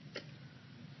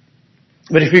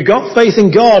 But if you've got faith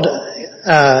in God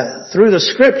through the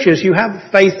Scriptures, you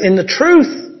have faith in the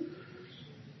truth.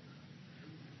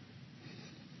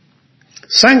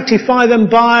 Sanctify them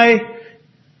by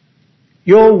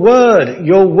your word.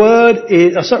 Your word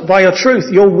is, by your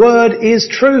truth. Your word is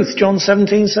truth. John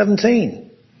 17:17.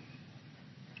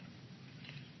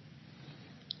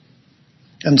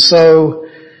 And so,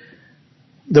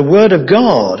 the Word of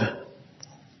God,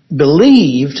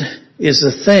 believed, is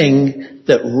the thing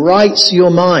that rights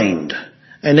your mind,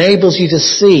 enables you to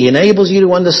see, enables you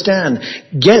to understand,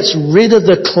 gets rid of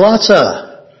the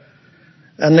clutter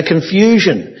and the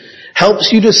confusion,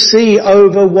 helps you to see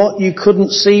over what you couldn't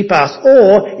see past.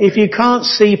 Or, if you can't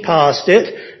see past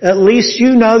it, at least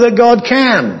you know that God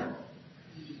can.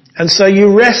 And so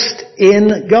you rest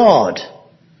in God.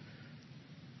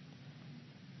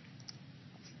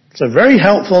 So very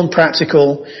helpful and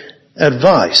practical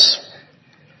advice.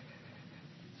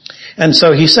 And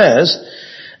so he says,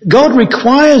 God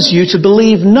requires you to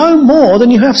believe no more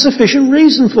than you have sufficient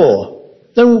reason for,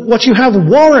 than what you have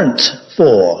warrant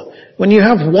for. When you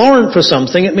have warrant for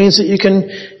something, it means that you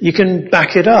can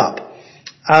back it up.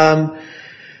 I'm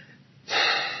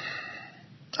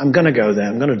going to go there.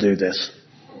 I'm going to do this.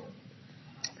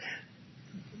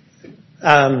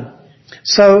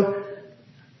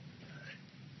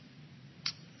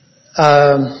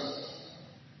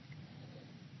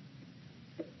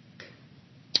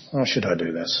 How should I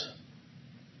do this?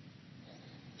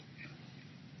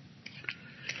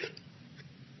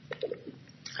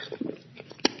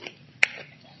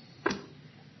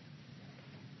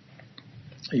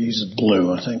 I use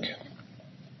blue, I think.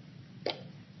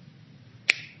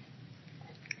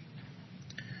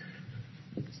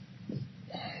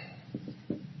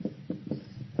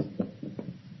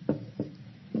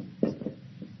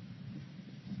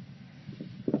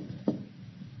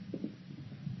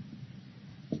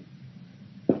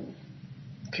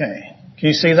 Okay. Can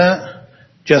you see that?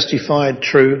 Justified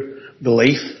true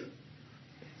belief.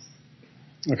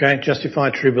 Okay,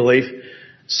 justified true belief.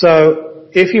 So,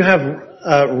 if you have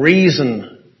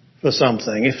reason for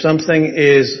something, if something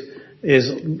is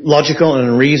logical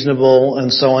and reasonable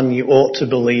and so on, you ought to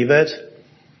believe it.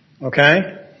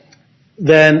 Okay?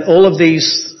 Then all of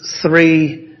these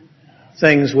three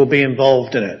things will be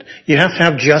involved in it. You have to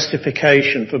have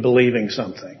justification for believing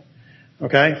something.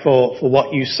 Okay, for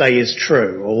what you say is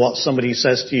true, or what somebody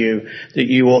says to you that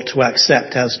you ought to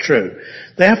accept as true.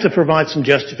 They have to provide some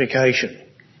justification.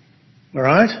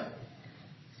 Alright?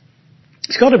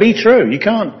 It's got to be true. You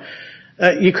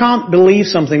can't believe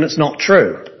something that's not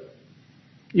true.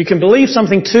 You can believe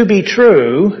something to be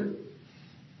true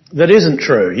that isn't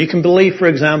true. You can believe, for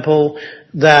example,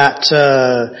 that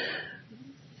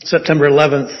September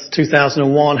 11th,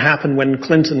 2001 happened when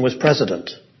Clinton was president.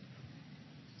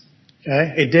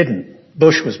 Okay? It didn't.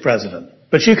 Bush was president.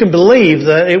 But you can believe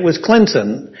that it was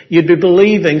Clinton. You'd be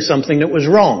believing something that was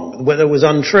wrong, that was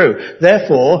untrue.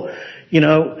 Therefore,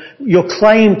 your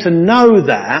claim to know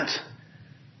that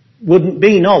wouldn't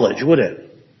be knowledge, would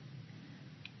it?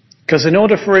 Because in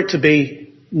order for it to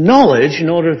be knowledge, in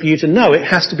order for you to know, it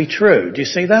has to be true. Do you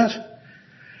see that?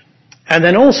 And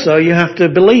then also you have to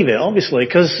believe it, obviously,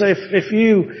 because if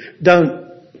you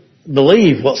don't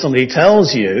believe what somebody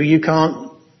tells you, you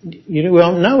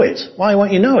won't know it. Why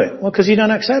won't you know it? Well, because you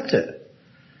don't accept it.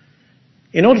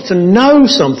 In order to know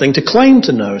something, to claim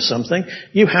to know something,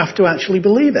 you have to actually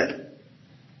believe it.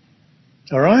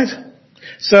 Alright?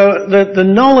 So the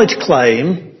knowledge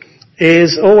claim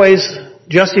is always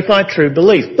justified true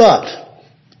belief. But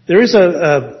there is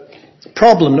a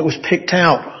problem that was picked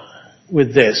out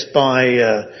with this by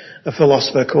a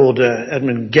philosopher called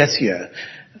Edmund Gettier.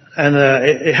 And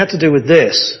it had to do with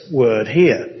this word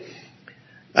here.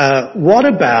 What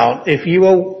about if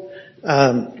you're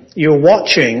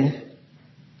watching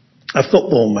a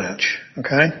football match,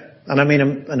 okay? And I mean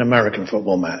an American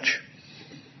football match.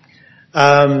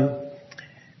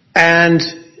 And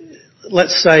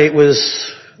let's say it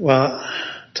was,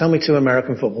 Tell me two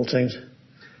American football teams.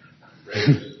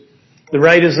 The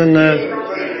Raiders and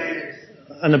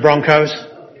the Broncos?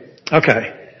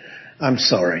 Okay. I'm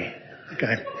sorry.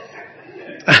 Okay.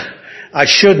 I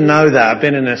should know that. I've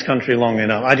been in this country long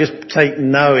enough. I just take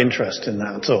no interest in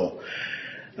that at all.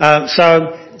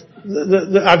 So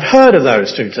I've heard of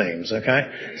those two teams,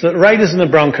 okay? So the Raiders and the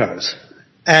Broncos.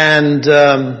 And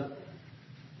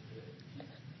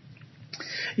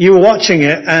you were watching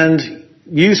it and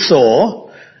you saw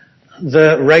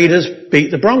the Raiders beat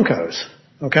the Broncos,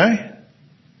 okay?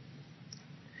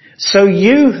 So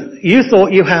you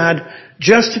thought you had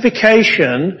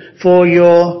justification for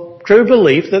your true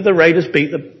belief that the Raiders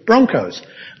beat the Broncos.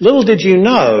 Little did you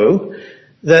know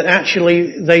that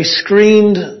actually they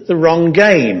screened the wrong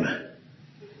game.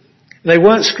 They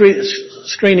weren't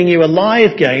screening you a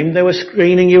live game, they were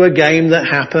screening you a game that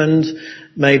happened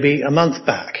maybe a month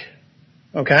back.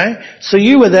 Okay? So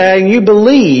you were there and you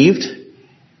believed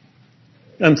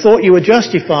and thought you were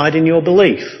justified in your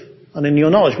belief and in your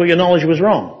knowledge. Well, your knowledge was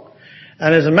wrong.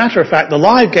 And as a matter of fact, the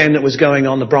live game that was going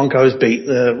on, the Broncos beat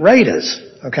the Raiders.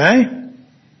 Okay?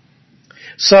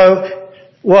 So,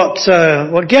 what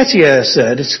Gettier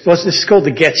said, this is called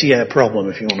the Gettier problem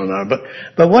if you want to know,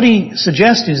 but what he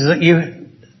suggests is that you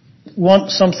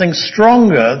want something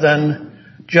stronger than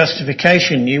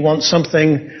justification. You want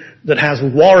something that has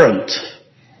warrant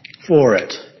for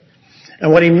it.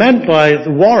 And what he meant by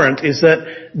the warrant is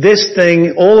that this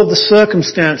thing, all of the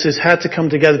circumstances had to come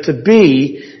together to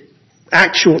be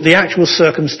the actual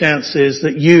circumstances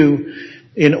that you,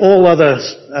 in all other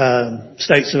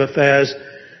states of affairs,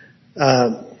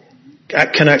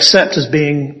 can accept as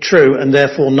being true and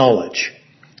therefore knowledge.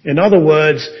 In other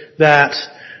words, that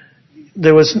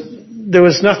there was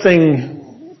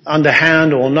nothing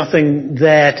underhand or nothing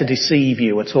there to deceive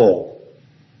you at all.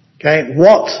 Okay?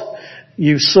 What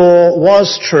you saw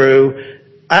was true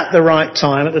at the right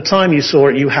time. At the time you saw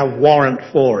it, you have warrant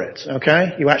for it.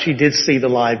 Okay? You actually did see the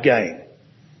live game.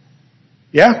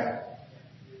 Yeah?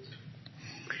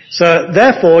 So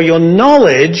therefore your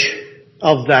knowledge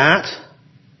of that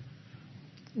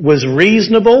was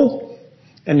reasonable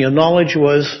and your knowledge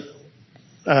was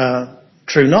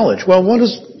true knowledge. Well, what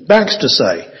does Baxter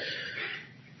say?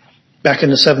 Back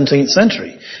in the 17th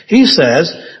century. He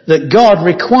says that God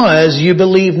requires you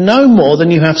believe no more than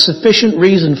you have sufficient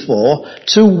reason for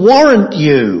to warrant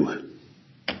you.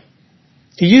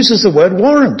 He uses the word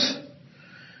warrant.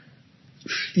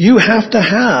 You have to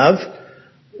have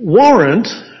warrant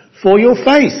for your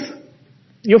faith.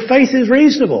 Your faith is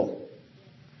reasonable.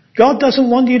 God doesn't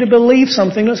want you to believe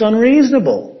something that's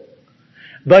unreasonable.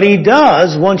 But He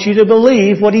does want you to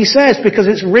believe what He says because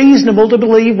it's reasonable to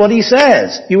believe what He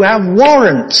says. You have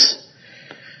warrant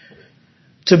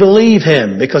to believe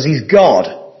Him because He's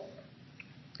God.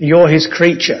 You're His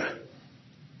creature.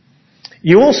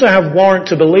 You also have warrant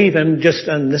to believe Him,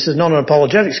 and this is not an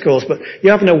apologetics course, but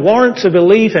you have no warrant to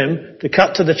believe Him, to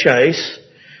cut to the chase,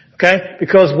 okay?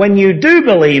 Because when you do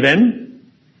believe Him,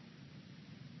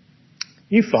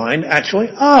 you find actually,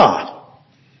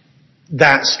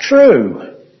 that's true.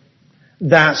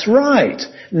 That's right.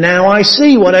 Now I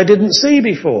see what I didn't see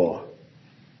before.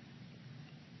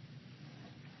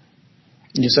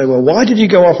 And you say, well, why did you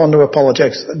go off onto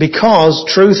apologetics? Because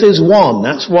truth is one.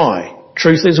 That's why.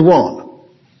 Truth is one.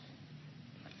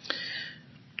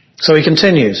 So he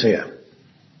continues here.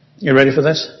 You ready for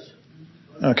this?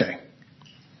 Okay.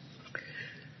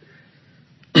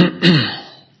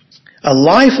 A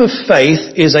life of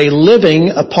faith is a living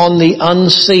upon the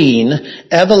unseen,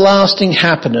 everlasting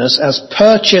happiness as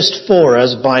purchased for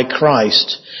us by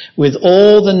Christ, with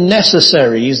all the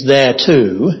necessaries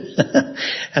thereto,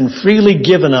 and freely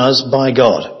given us by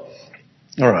God.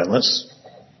 Alright, let's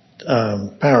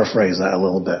paraphrase that a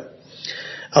little bit.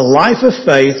 A life of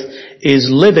faith is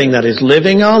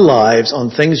living our lives on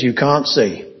things you can't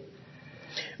see.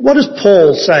 What does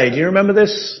Paul say? Do you remember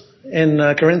this in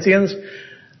Corinthians?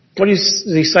 What does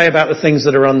he say about the things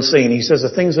that are unseen? He says the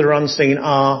things that are unseen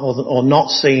are, or not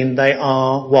seen, they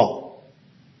are what?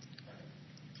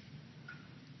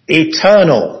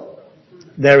 Eternal.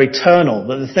 They're eternal.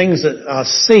 But the things that are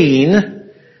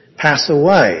seen pass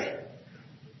away.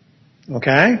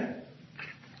 Okay?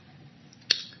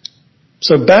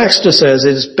 So Baxter says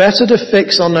it's better to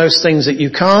fix on those things that you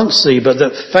can't see, but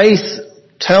that faith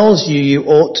tells you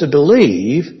ought to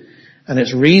believe, and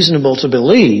it's reasonable to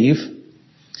believe,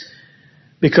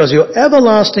 because your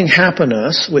everlasting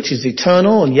happiness, which is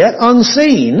eternal and yet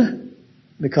unseen,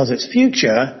 because it's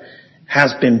future,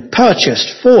 has been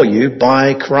purchased for you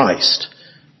by Christ.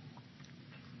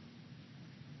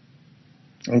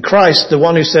 And Christ, the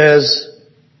one who says,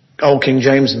 Old King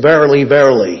James, verily,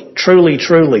 verily, truly,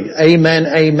 truly, amen,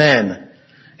 amen.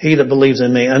 He that believes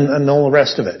in me, and all the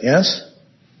rest of it, yes?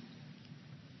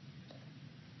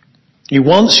 He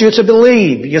wants you to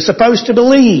believe. You're supposed to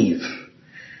believe.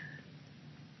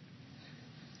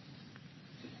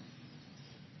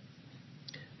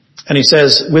 And he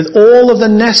says, with all of the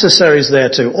necessaries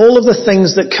thereto, all of the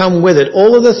things that come with it,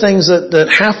 all of the things that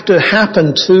have to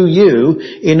happen to you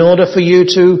in order for you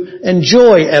to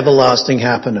enjoy everlasting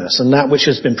happiness and that which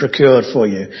has been procured for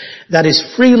you, that is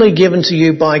freely given to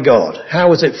you by God.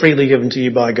 How is it freely given to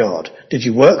you by God? Did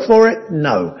you work for it?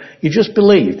 No. You just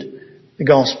believed the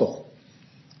gospel.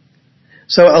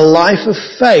 So a life of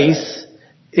faith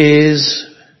is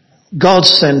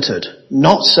God-centered,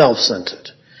 not self-centered.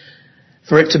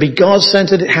 For it to be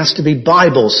God-centered, it has to be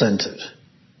Bible-centered.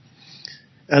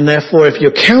 And therefore, if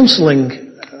you're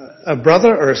counseling a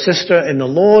brother or a sister in the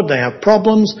Lord, they have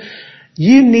problems,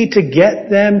 you need to get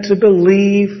them to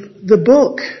believe the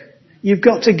book. You've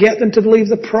got to get them to believe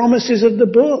the promises of the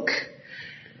book.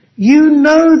 You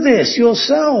know this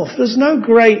yourself. There's no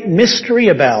great mystery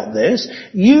about this.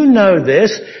 You know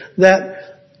this,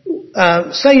 that,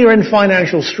 say you're in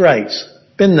financial straits.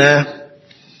 Been there.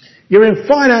 You're in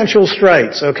financial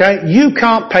straits, okay? You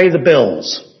can't pay the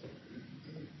bills.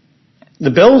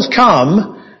 The bills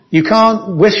come, you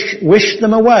can't wish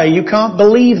them away, you can't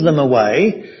believe them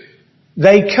away.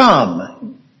 They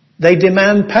come. They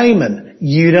demand payment.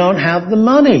 You don't have the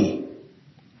money.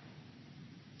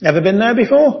 Ever been there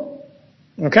before?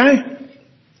 Okay?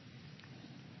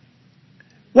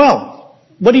 Well,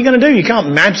 what are you going to do? You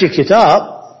can't magic it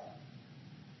up.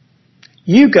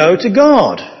 You go to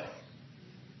God.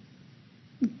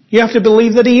 You have to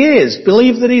believe that He is.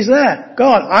 Believe that He's there.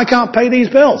 God, I can't pay these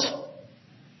bills.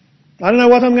 I don't know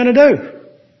what I'm going to do.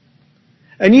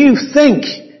 And you think,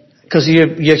 because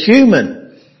you're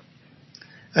human,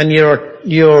 and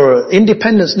your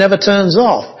independence never turns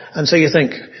off, and so you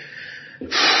think,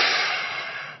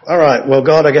 all right, well,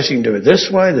 God, I guess you can do it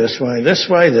this way, this way, this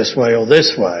way, this way, or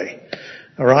this way.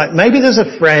 All right, maybe there's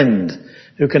a friend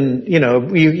who can, you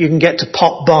can get to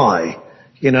pop by,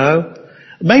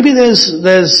 Maybe maybe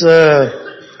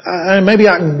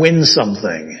I can win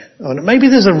something. Or maybe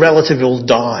there's a relative who'll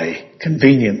die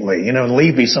conveniently, and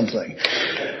leave me something.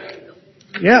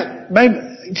 Yeah, maybe,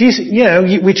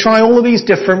 we try all of these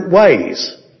different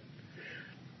ways.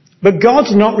 But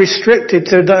God's not restricted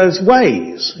to those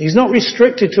ways. He's not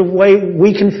restricted to the way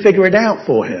we can figure it out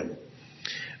for Him.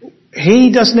 He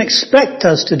doesn't expect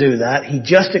us to do that. He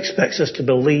just expects us to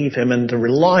believe Him and to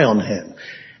rely on Him.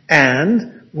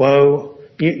 And,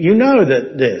 you know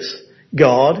that this,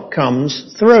 God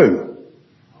comes through.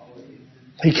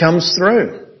 He comes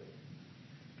through.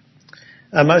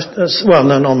 Some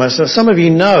of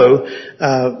you know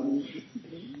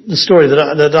the story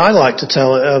that I like to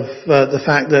tell of the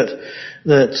fact that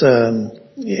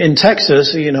in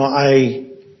Texas, I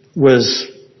was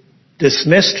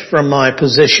dismissed from my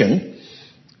position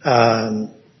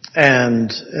and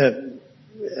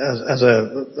as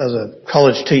a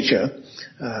college teacher.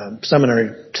 Seminary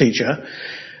teacher,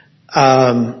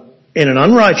 in an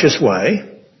unrighteous way.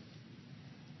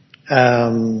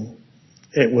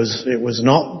 It was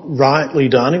not rightly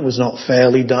done. It was not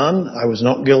fairly done. I was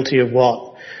not guilty of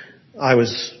what I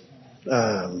was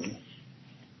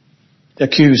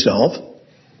accused of,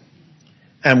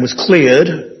 and was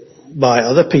cleared by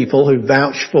other people who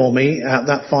vouched for me at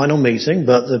that final meeting.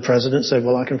 But the president said,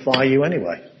 "Well, I can fire you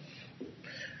anyway."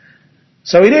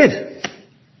 So he did.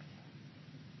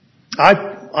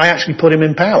 I actually put him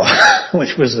in power,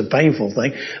 which was a painful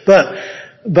thing. But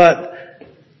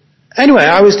anyway,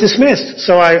 I was dismissed.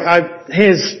 So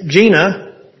here's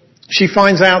Gina. She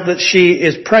finds out that she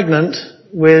is pregnant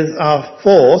with our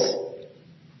fourth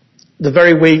the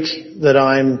very week that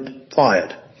I'm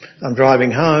fired. I'm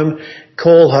driving home,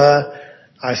 call her.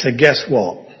 I said, guess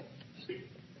what?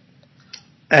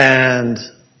 And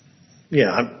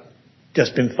I've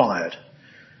just been fired.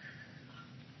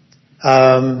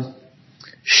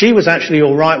 She was actually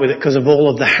all right with it because of all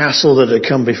of the hassle that had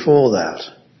come before that.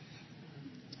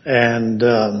 And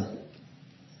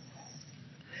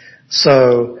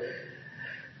so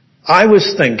I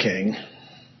was thinking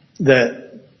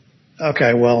that,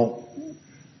 okay, well,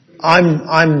 I'm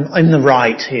in the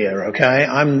right here, okay?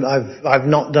 I've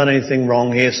not done anything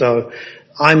wrong here, so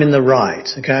I'm in the right,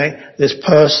 okay? This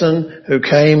person who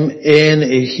came in,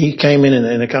 he came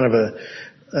in a kind of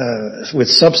with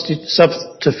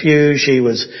subterfuge. He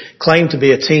was claimed to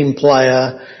be a team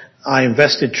player. I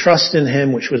invested trust in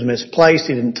him, which was misplaced.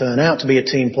 He didn't turn out to be a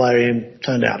team player. He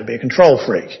turned out to be a control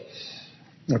freak.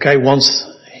 Okay, once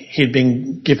he'd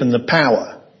been given the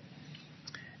power.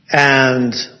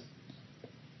 And,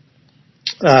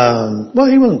 well,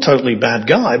 he wasn't a totally bad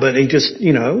guy, but he just,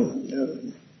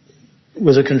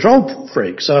 was a control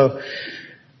freak. So,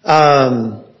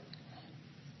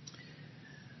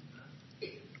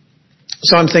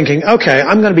 so I'm thinking, okay,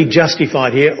 I'm going to be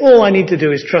justified here. All I need to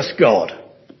do is trust God.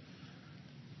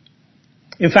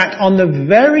 In fact, on the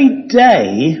very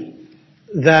day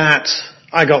that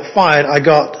I got fired, I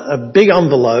got a big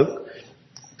envelope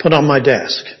put on my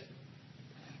desk.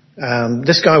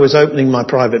 This guy was opening my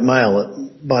private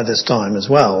mail by this time as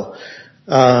well.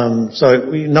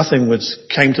 So nothing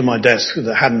came to my desk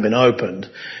that hadn't been opened.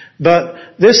 But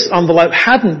this envelope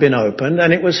hadn't been opened,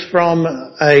 and it was from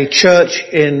a church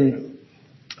in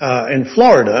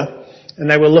Florida, and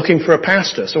they were looking for a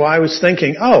pastor. So I was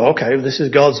thinking, oh, okay, this is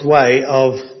God's way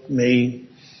of me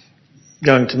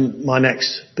going to my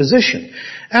next position.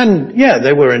 And yeah,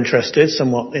 they were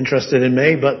somewhat interested in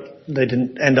me, but they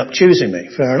didn't end up choosing me.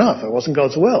 Fair enough. It wasn't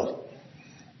God's will.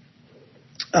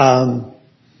 But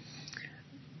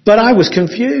I was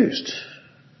confused.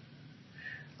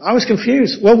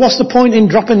 Well, what's the point in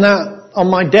dropping that on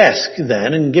my desk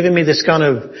then and giving me this kind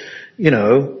of,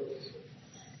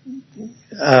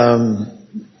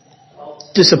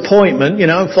 disappointment,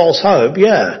 false hope?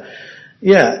 Yeah.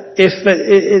 If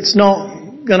it's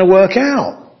not going to work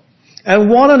out. And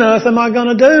what on earth am I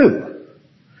going to do?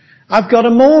 I've got a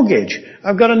mortgage.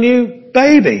 I've got a new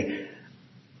baby.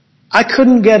 I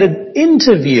couldn't get an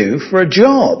interview for a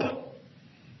job.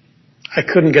 I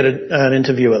couldn't get an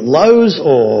interview at Lowe's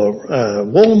or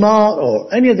Walmart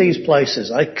or any of these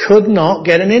places. I could not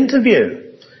get an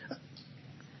interview.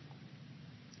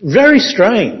 Very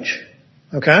strange.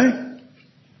 Okay?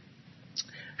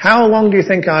 How long do you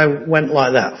think I went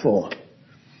like that for?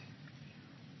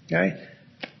 Okay?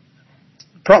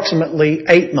 Approximately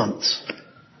 8 months.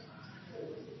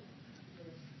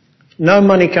 No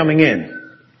money coming in.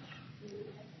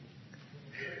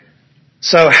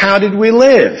 So how did we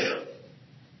live?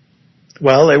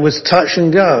 Well, it was touch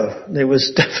and go. It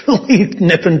was definitely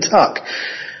nip and tuck.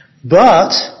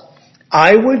 But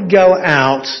I would go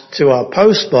out to our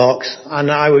post box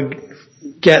and I would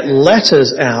get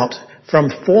letters out from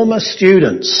former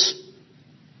students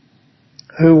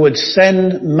who would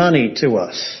send money to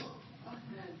us.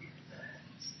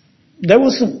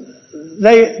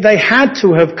 They had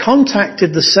to have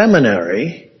contacted the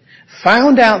seminary,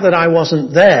 found out that I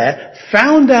wasn't there,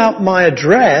 found out my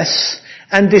address,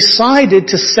 and decided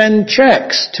to send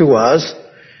checks to us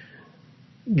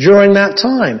during that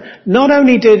time. Not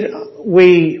only did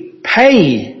we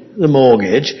pay the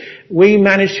mortgage, we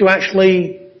managed to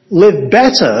actually live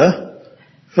better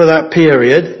for that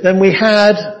period than we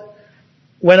had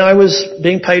when I was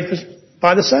being paid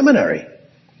by the seminary.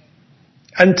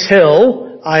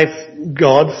 Until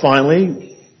God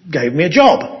finally gave me a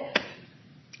job.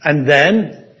 And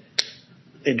then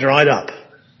it dried up.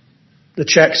 The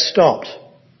checks stopped.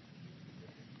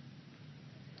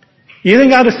 You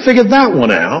think I'd have figured that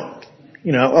one out?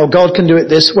 God can do it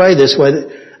this way.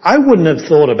 I wouldn't have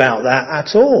thought about that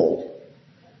at all.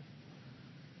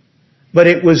 But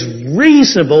it was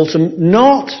reasonable to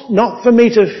not for me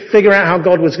to figure out how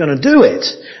God was going to do it,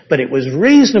 but it was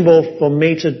reasonable for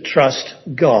me to trust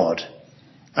God.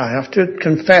 I have to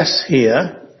confess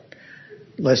here,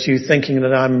 unless you're thinking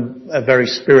that I'm a very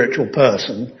spiritual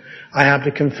person, I have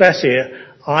to confess here,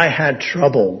 I had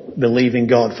trouble believing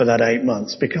God for that 8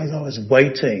 months because I was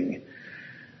waiting.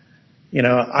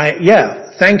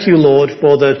 Thank you, Lord,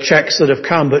 for the checks that have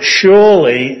come, but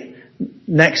surely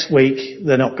next week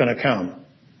they're not going to come.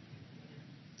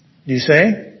 Do you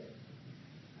see?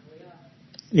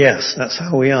 Yes, that's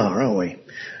how we are, aren't we?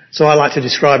 So I like to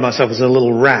describe myself as a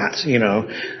little rat,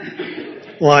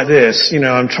 like this.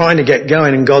 I'm trying to get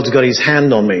going and God's got his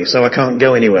hand on me, so I can't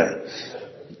go anywhere.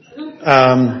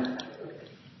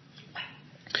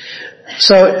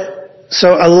 So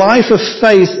a life of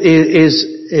faith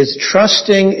is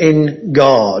trusting in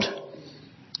God,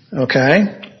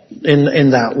 okay,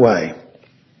 in that way.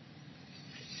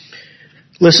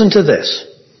 Listen to this.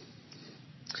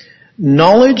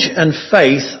 Knowledge and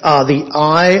faith are the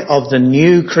eye of the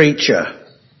new creature,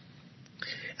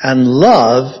 and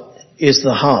love is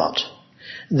the heart.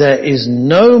 There is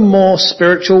no more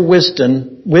spiritual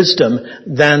wisdom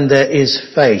than there is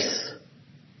faith.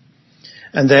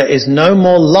 And there is no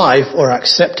more life or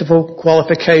acceptable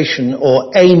qualification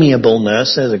or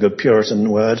amiableness, there's a good Puritan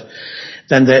word,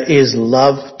 than there is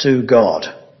love to God.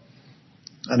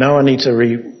 I know I need to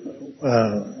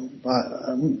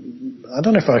I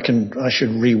don't know if I should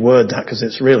reword that because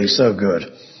it's really so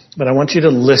good. But I want you to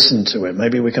listen to it.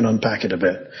 Maybe we can unpack it a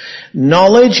bit.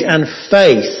 Knowledge and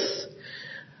faith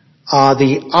are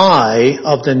the eye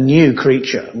of the new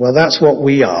creature. Well, that's what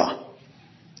we are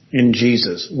in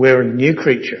Jesus. We're a new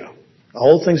creature.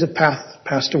 Old things have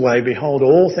passed away. Behold,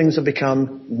 all things have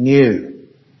become new.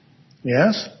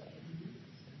 Yes?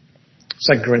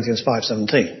 2 Corinthians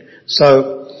 5:17.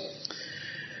 So,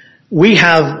 we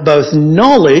have both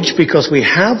knowledge because we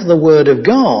have the Word of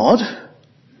God,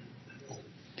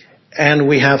 and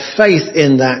we have faith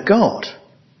in that God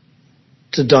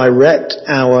to direct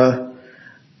our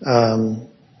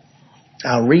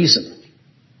reason.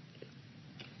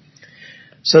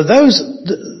 So they're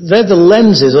the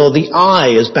lenses, or the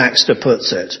eye, as Baxter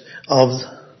puts it, of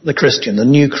the Christian, the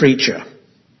new creature.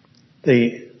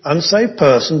 The unsaved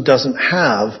person doesn't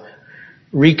have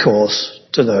recourse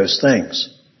to those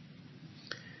things.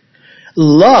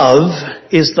 Love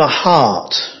is the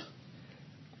heart.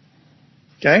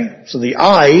 Okay? So the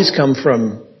eyes come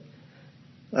from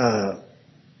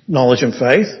knowledge and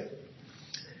faith.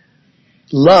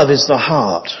 Love is the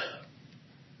heart.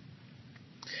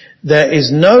 There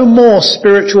is no more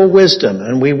spiritual wisdom,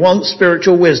 and we want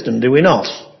spiritual wisdom, do we not?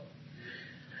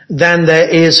 Than there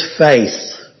is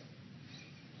faith.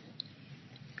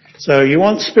 So you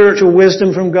want spiritual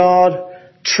wisdom from God?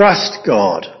 Trust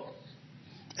God.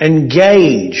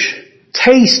 Engage.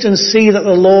 Taste and see that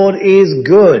the Lord is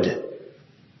good.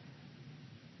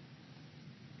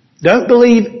 Don't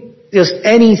believe just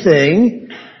anything,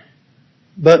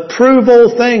 but prove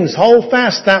all things. Hold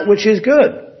fast that which is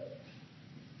good.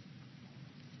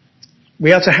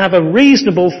 We are to have a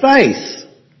reasonable faith.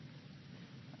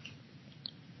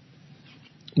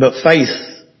 But faith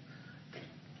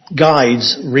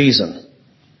guides reason.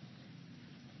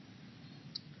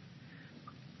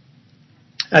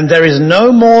 And there is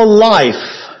no more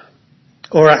life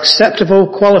or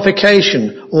acceptable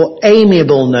qualification or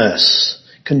amiableness,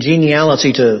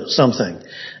 congeniality to something,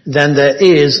 than there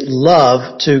is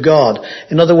love to God.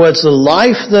 In other words, the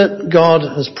life that God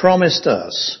has promised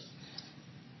us,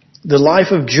 the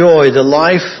life of joy, the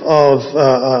life of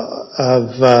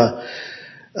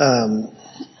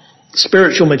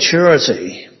spiritual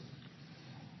maturity,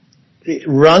 it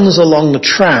runs along the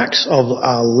tracks of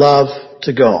our love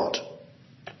to God.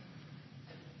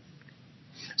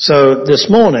 So this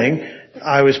morning,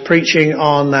 I was preaching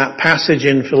on that passage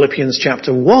in Philippians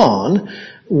chapter 1,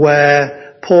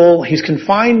 where Paul, he's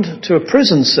confined to a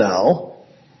prison cell,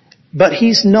 but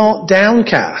he's not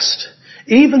downcast.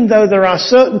 Even though there are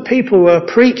certain people who are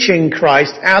preaching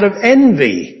Christ out of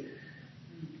envy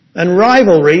and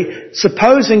rivalry,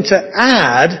 supposing to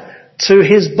add to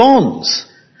his bonds.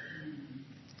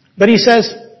 But he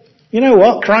says, you know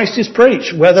what? Christ is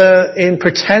preached, whether in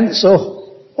pretense or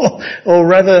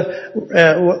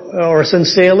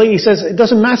sincerely. He says, it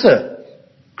doesn't matter.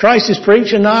 Christ is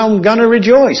preached and now I'm going to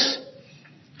rejoice.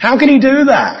 How can he do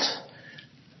that?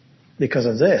 Because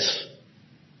of this.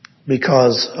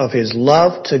 Because of his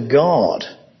love to God.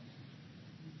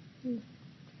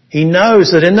 He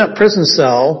knows that in that prison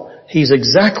cell, he's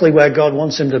exactly where God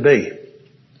wants him to be.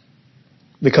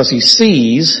 Because he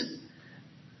sees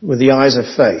with the eyes of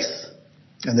faith.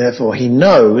 And therefore he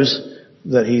knows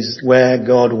that he's where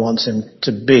God wants him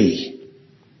to be.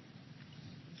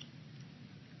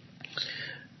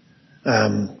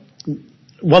 One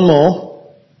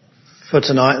more for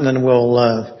tonight, and then we'll,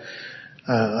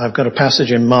 I've got a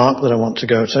passage in Mark that I want to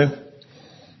go to.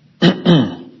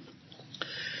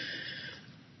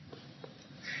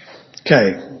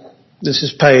 Okay, this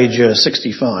is page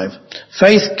 65.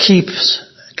 Faith keepeth.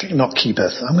 I'm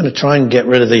going to try and get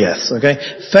rid of the S, okay?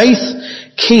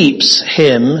 Faith keeps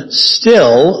him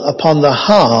still upon the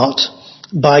heart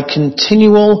by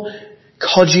continual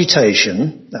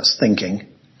cogitation, that's thinking,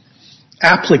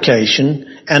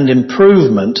 application and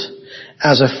improvement,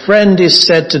 as a friend is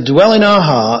said to dwell in our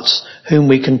hearts, whom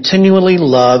we continually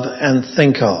love and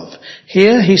think of.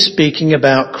 Here he's speaking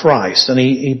about Christ, and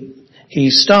he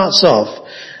starts off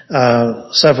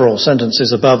several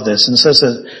sentences above this and says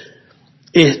that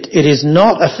it is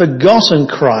not a forgotten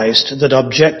Christ that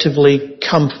objectively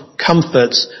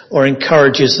comforts or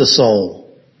encourages the soul,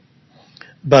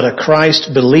 but a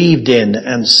Christ believed in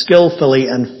and skillfully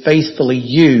and faithfully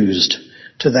used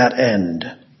to that end.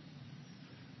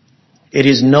 It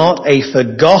is not a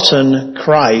forgotten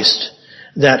Christ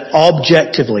that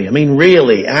objectively,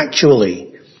 really,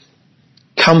 actually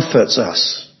comforts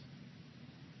us.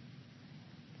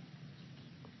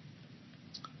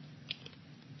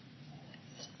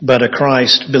 But a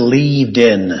Christ believed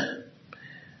in.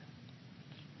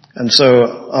 And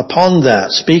so upon that,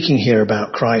 speaking here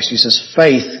about Christ, he says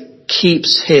faith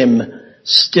keeps him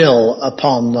still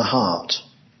upon the heart.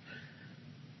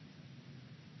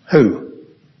 Who?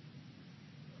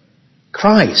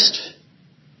 Christ.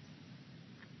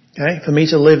 Okay? For me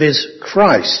to live is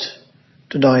Christ.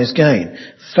 To die is gain.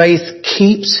 Faith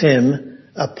keeps him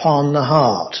upon the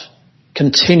heart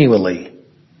continually.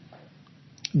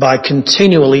 By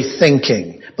continually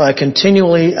thinking. By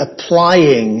continually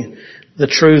applying the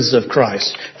truths of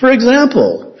Christ. For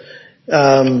example,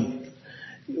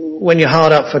 when you're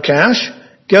hard up for cash,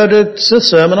 go to the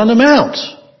Sermon on the Mount.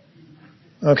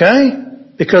 Okay?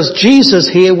 Because Jesus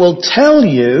here will tell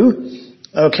you,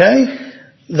 okay,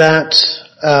 that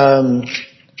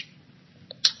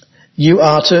you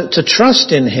are to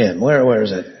trust in him. Where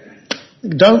is it?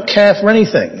 Don't care for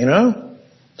anything,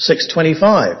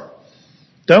 6:25.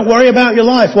 Don't worry about your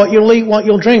life, what you'll eat, what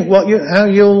you'll drink, how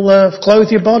you'll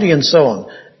clothe your body and so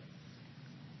on.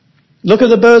 Look at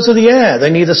the birds of the air. They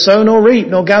neither sow nor reap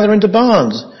nor gather into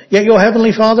barns. Yet your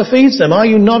heavenly Father feeds them. Are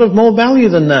you not of more value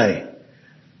than they?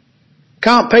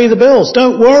 Can't pay the bills.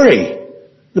 Don't worry.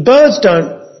 The birds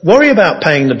don't worry about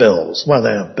paying the bills. Well,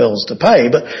 they have bills to pay,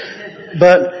 but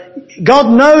God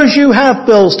knows you have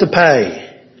bills to pay.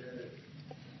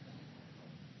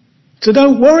 So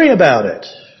don't worry about it.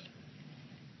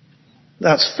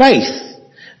 That's faith.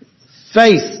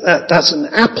 Faith, that's an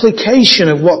application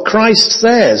of what Christ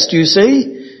says, do you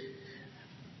see?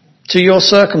 To your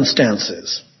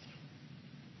circumstances.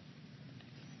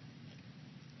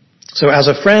 So as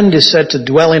a friend is said to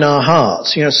dwell in our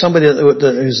hearts, somebody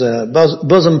who's a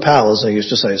bosom pal, as they used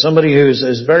to say, somebody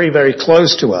who's very, very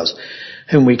close to us,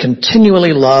 whom we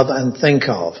continually love and think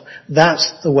of.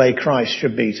 That's the way Christ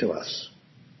should be to us.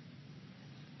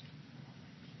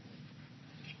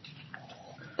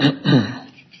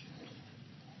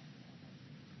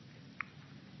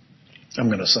 I'm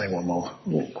going to say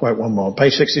quote one more.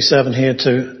 Page 67 here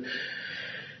too.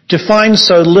 To find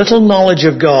so little knowledge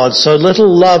of God, so little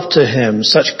love to him,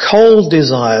 such cold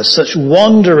desires, such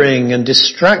wandering and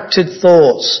distracted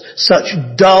thoughts, such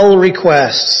dull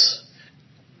requests.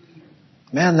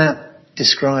 Man, that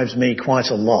describes me quite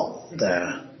a lot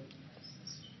there.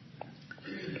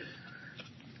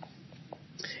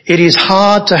 It is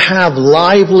hard to have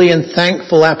lively and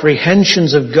thankful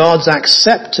apprehensions of God's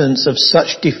acceptance of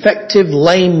such defective,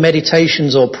 lame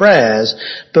meditations or prayers,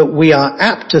 but we are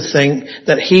apt to think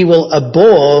that he will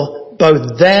abhor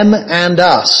both them and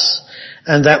us,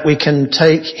 and that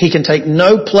he can take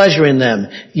no pleasure in them,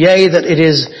 yea, that it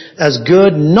is as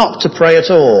good not to pray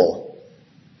at all.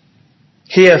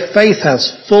 Here faith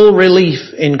has full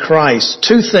relief in Christ.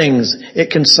 Two things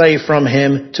it can say from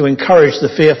him to encourage the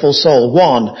fearful soul.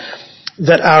 One,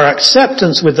 that our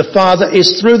acceptance with the Father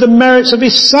is through the merits of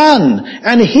his Son,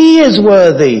 and he is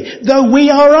worthy, though we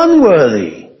are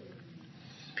unworthy.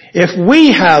 If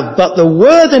we have but the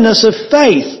worthiness of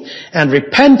faith and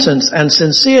repentance and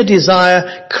sincere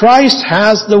desire, Christ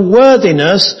has the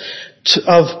worthiness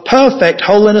of perfect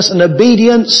holiness and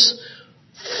obedience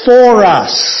for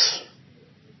us.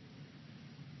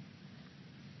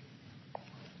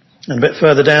 And a bit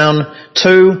further down,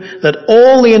 2, that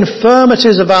all the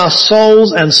infirmities of our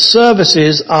souls and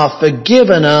services are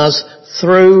forgiven us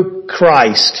through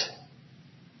Christ.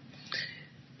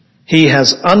 He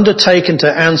has undertaken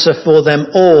to answer for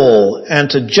them all and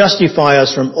to justify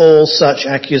us from all such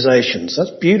accusations.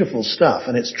 That's beautiful stuff,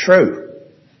 and it's true.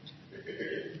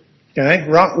 Okay?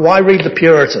 Why read the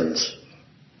Puritans?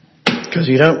 Because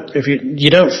you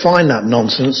don't find that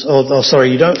nonsense,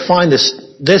 you don't find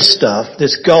this stuff,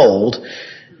 this gold,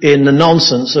 in the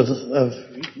nonsense of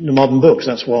the modern books.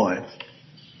 That's why.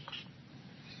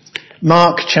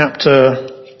 Mark chapter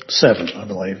 7, I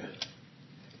believe.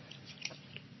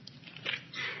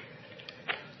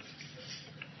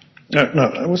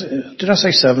 No, was it? Did I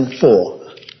say 7? 4.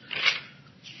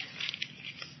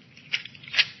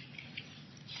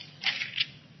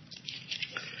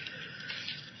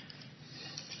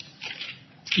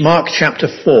 Mark chapter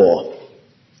 4.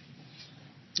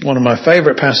 One of my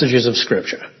favourite passages of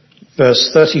Scripture. Verse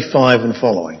 35 and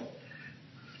following.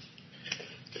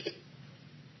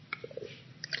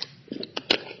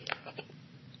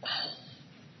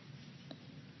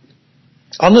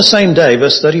 On the same day,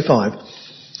 verse 35,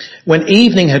 when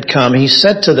evening had come, he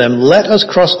said to them, let us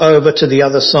cross over to the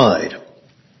other side.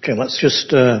 Okay, let's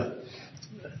just, we're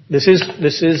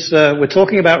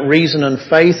talking about reason and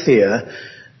faith here,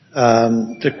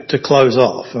 to close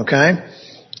off, okay?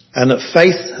 And that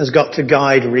faith has got to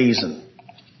guide reason.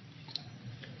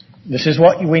 This is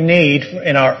what we need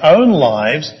in our own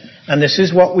lives, and this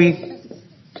is what we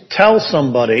tell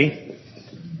somebody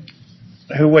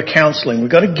who we're counselling. We've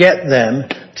got to get them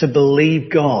to believe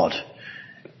God.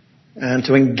 and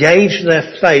to engage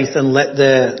their faith and let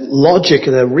their logic,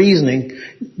 their reasoning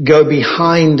go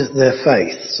behind their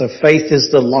faith. So faith is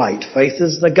the light. Faith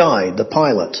is the guide, the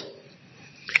pilot.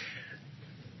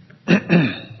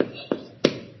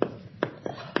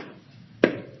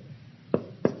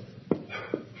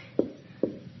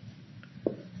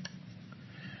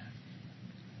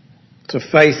 So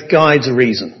faith guides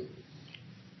reason.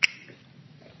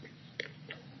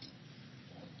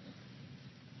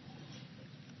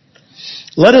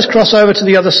 Let us cross over to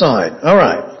the other side. All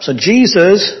right. So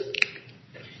Jesus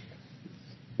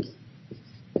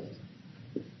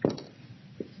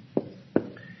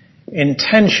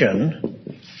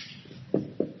intention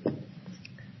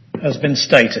has been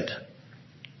stated.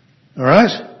 All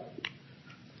right?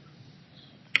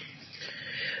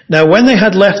 Now when they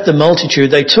had left the multitude,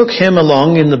 they took him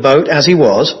along in the boat as he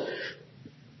was,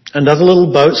 and other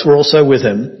little boats were also with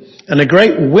him, and a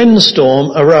great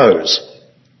windstorm arose.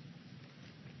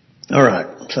 All right,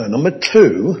 so number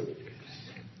 2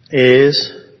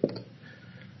 is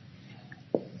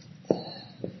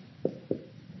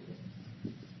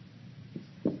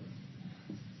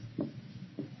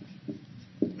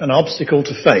an obstacle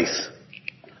to faith.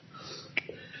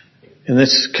 In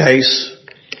this case,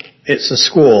 it's a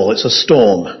squall, it's a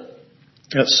storm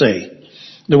at sea.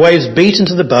 The waves beat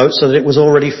into the boat so that it was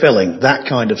already filling. That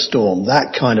kind of storm,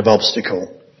 that kind of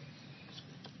obstacle.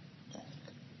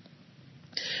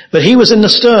 But he was in the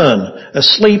stern,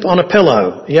 asleep on a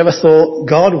pillow. You ever thought,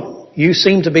 God, you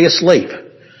seem to be asleep.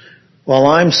 While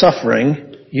I'm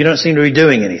suffering, you don't seem to be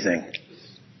doing anything.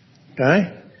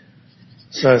 Okay?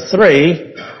 So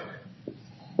 3,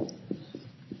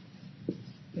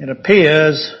 it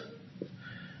appears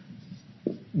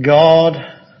God,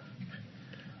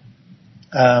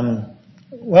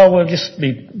 we'll just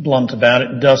be blunt about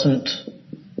it, doesn't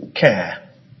care.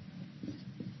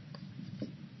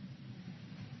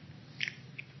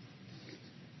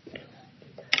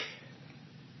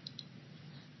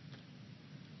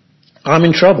 I'm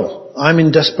in trouble. I'm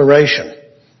in desperation.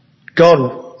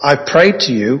 God, I prayed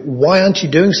to you. Why aren't you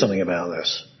doing something about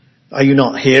this? Are you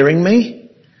not hearing me?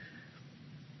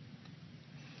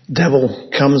 Devil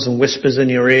comes and whispers in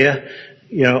your ear,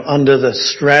 under the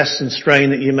stress and strain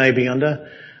that you may be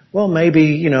under. Well,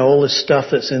 maybe, all this stuff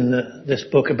that's in this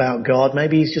book about God,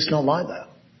 maybe he's just not like that.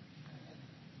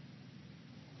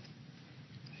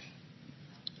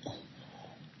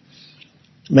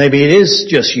 Maybe it is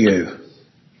just you.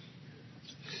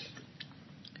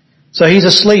 So he's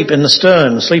asleep in the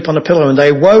stern, asleep on a pillow, and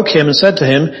they woke him and said to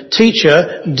him,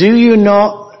 Teacher, do you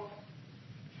not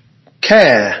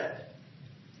care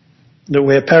that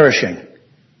we're perishing?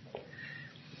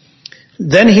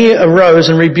 Then he arose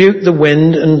and rebuked the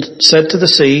wind and said to the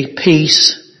sea,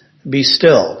 Peace, be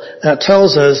still. That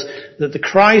tells us that the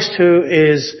Christ who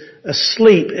is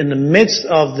asleep in the midst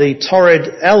of the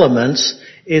torrid elements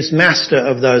is master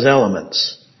of those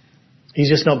elements. He's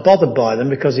just not bothered by them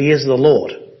because he is the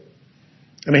Lord.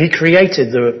 I mean, he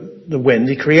created the wind,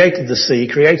 he created the sea, he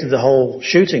created the whole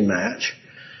shooting match.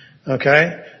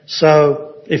 Okay?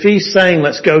 So, if he's saying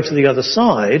let's go to the other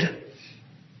side,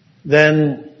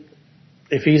 then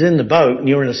if he's in the boat and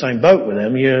you're in the same boat with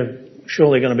him, you're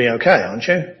surely going to be okay, aren't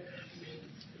you?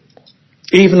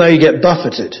 Even though you get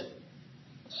buffeted.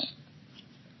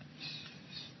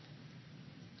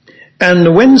 And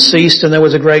the wind ceased and there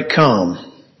was a great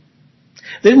calm.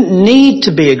 There didn't need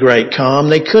to be a great calm.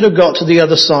 They could have got to the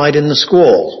other side in the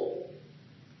squall.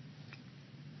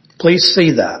 Please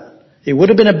see that. It would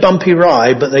have been a bumpy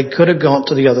ride, but they could have got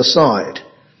to the other side.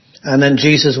 And then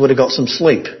Jesus would have got some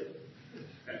sleep.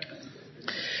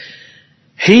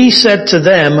 He said to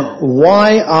them,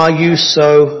 Why are you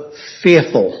so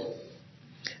fearful?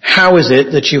 How is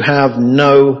it that you have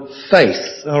no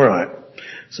faith? All right.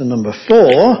 So number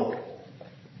 4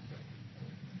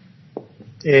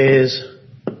 is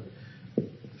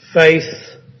faith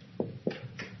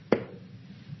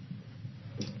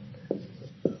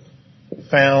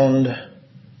found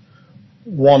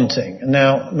wanting.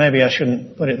 Now, maybe I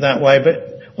shouldn't put it that way,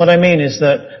 but what I mean is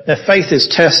that their faith is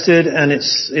tested and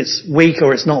it's weak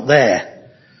or it's not there.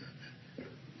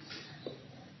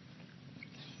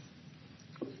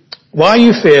 Why are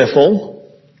you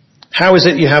fearful? How is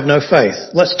it you have no faith?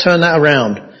 Let's turn that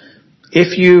around.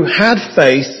 If you had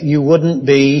faith, you wouldn't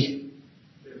be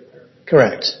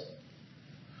correct.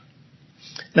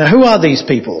 Now, who are these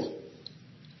people?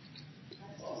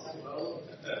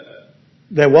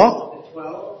 They're what?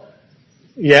 12.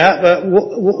 Yeah, but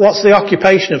what's the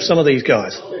occupation of some of these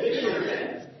guys?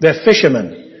 They're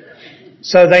fishermen.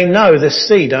 So they know this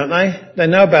sea, don't they? They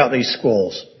know about these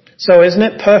squalls. So isn't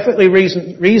it perfectly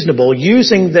reasonable,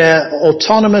 using their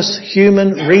autonomous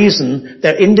human reason,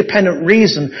 their independent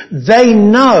reason, they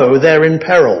know they're in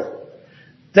peril.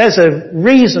 There's a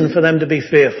reason for them to be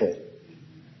fearful.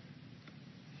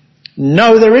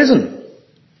 No, there isn't.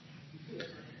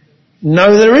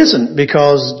 No, there isn't,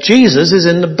 because Jesus is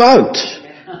in the boat.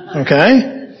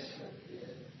 Okay?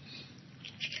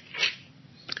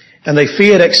 And they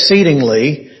feared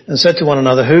exceedingly and said to one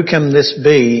another, who can this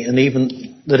be, and even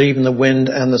the wind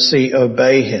and the sea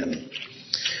obey him?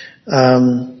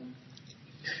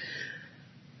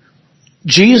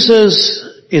 Jesus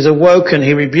is awoken,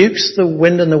 he rebukes the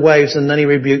wind and the waves, and then he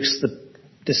rebukes the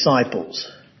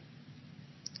disciples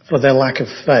for their lack of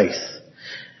faith.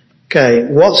 Okay,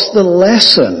 what's the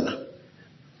lesson?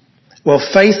 Well,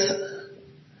 faith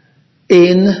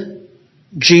in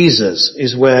Jesus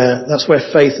that's where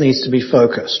faith needs to be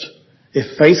focused.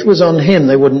 If faith was on him,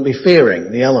 they wouldn't be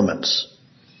fearing the elements.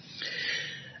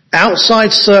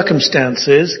 Outside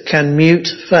circumstances can mute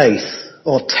faith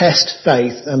or test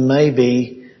faith and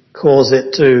maybe cause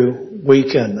it to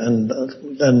weaken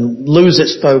and lose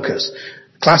its focus.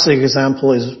 Classic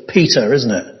example is Peter,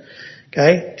 isn't it?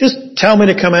 Okay, just tell me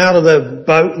to come out of the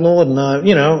boat, Lord, and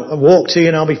I'll walk to you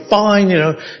and I'll be fine,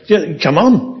 come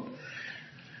on.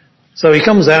 So he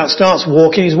comes out, starts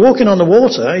walking, he's walking on the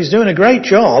water, he's doing a great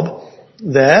job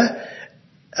there.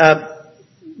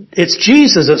 It's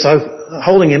Jesus that's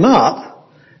holding him up,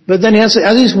 but then as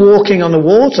he's walking on the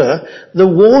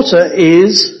water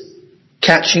is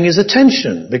catching his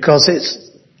attention because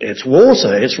it's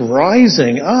water, it's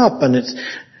rising up and it's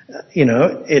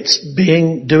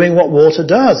doing what water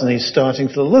does, and he's starting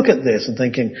to look at this and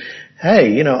thinking,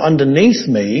 hey, underneath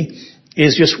me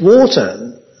is just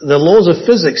water. The laws of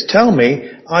physics tell me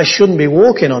I shouldn't be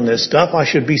walking on this stuff, I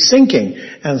should be sinking.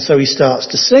 And so he starts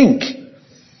to sink.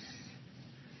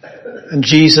 And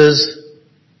Jesus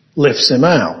lifts him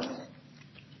out.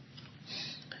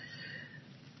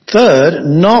 Third,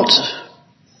 not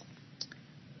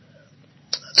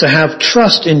to have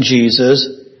trust in Jesus,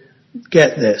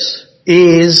 get this,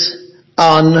 is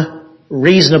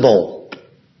unreasonable.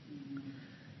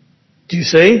 Do you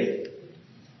see?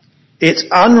 It's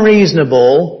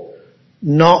unreasonable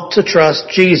not to trust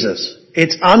Jesus.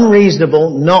 It's unreasonable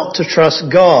not to trust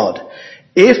God.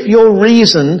 If your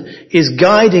reason is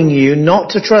guiding you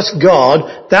not to trust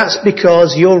God, that's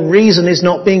because your reason is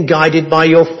not being guided by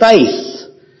your faith.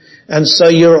 And so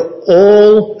you're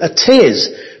all a tiz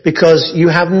because you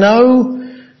have no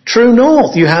true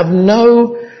north. You have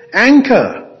no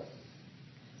anchor.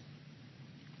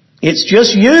 It's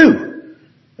just you.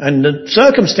 And the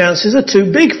circumstances are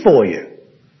too big for you.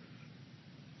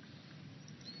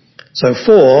 So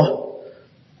 4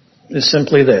 is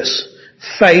simply this.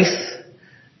 Faith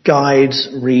guides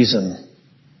reason.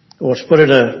 Or to put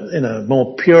it in a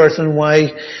more Puritan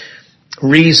way,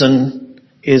 reason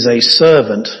is a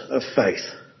servant of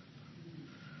faith.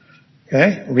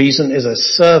 Okay? Reason is a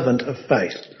servant of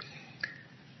faith.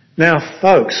 Now,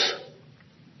 folks,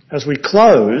 as we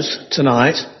close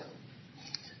tonight,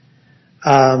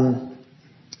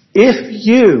 if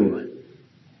you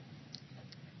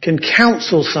can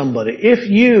counsel somebody, if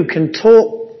you can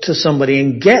talk to somebody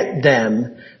and get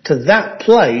them to that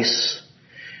place,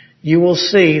 you will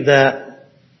see that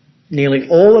nearly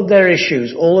all of their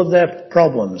issues, all of their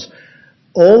problems,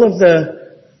 all of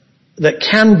that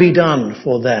can be done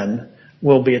for them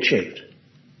will be achieved.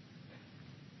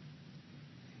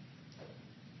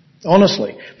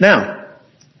 Honestly. Now,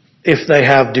 if they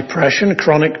have depression,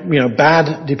 chronic,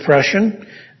 bad depression,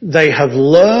 they have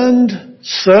learned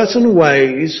certain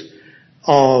ways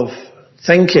of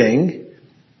thinking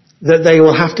that they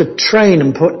will have to train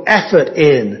and put effort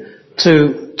in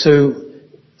to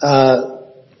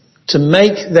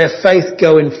make their faith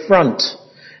go in front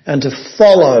and to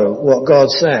follow what God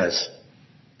says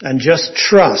and just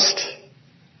trust.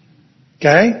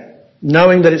 Okay?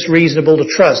 Knowing that it's reasonable to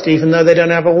trust, even though they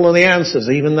don't have all of the answers,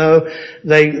 even though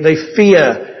they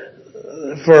fear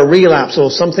for a relapse or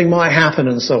something might happen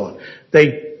and so on.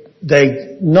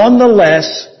 They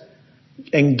nonetheless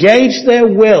engage their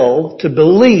will to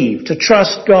believe, to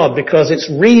trust God, because it's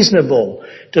reasonable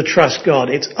to trust God.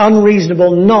 It's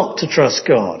unreasonable not to trust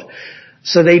God.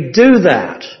 So they do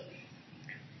that.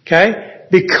 Okay?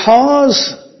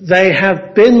 Because they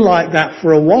have been like that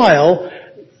for a while,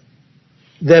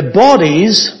 their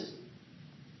bodies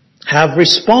have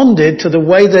responded to the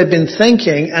way they've been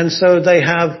thinking, and so they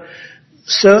have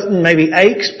certain maybe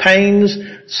aches, pains,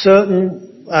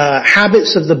 certain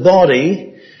habits of the body,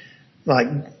 like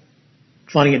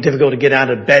finding it difficult to get out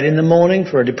of bed in the morning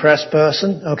for a depressed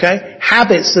person, okay?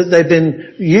 Habits that they've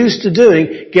been used to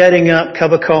doing, getting up,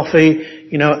 cup of coffee,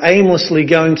 aimlessly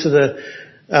going to the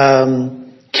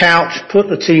couch, put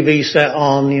the TV set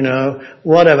on,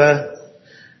 whatever,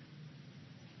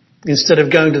 instead of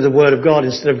going to the Word of God,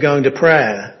 instead of going to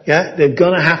prayer, yeah? They're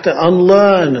gonna have to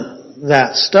unlearn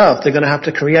that stuff. They're gonna have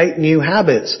to create new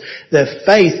habits. Their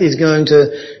faith is going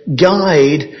to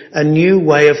guide a new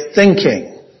way of thinking.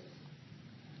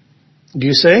 Do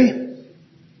you see?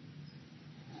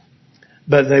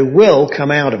 But they will come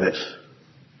out of it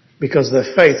because their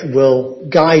faith will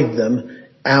guide them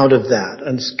out of that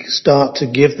and start to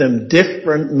give them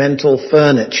different mental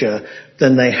furniture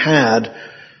than they had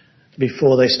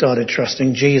before they started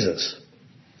trusting Jesus.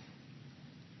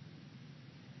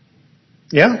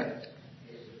 Yeah?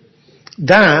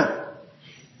 That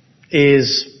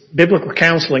is biblical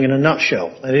counseling in a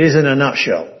nutshell. It is in a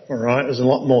nutshell. All right, there's a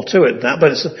lot more to it than that,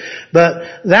 but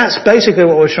that's basically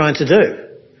what we're trying to do.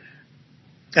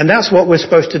 And that's what we're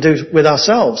supposed to do with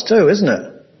ourselves too, isn't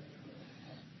it?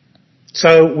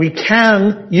 So you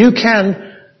can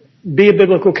be a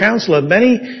biblical counselor.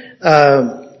 Many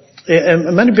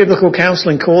biblical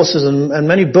counseling courses and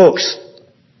many books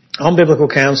on biblical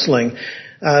counseling,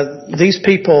 these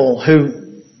people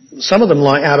who, some of them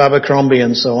like Abercrombie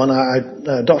and so on,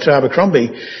 Dr.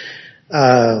 Abercrombie,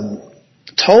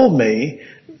 told me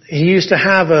he used to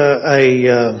have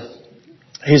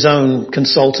his own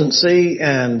consultancy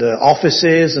and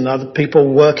offices and other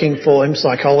people working for him,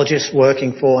 psychologists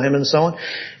working for him and so on.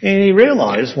 And he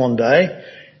realized one day,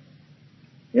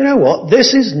 you know what,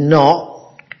 this is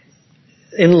not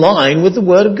in line with the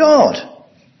Word of God.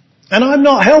 And I'm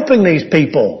not helping these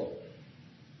people.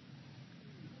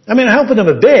 I mean, I'm helping them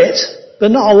a bit, but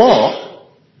not a lot.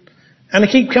 And they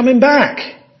keep coming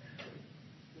back.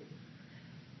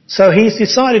 So he's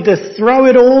decided to throw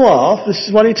it all off. This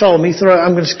is what he told me.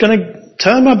 I'm just going to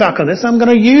turn my back on this. I'm going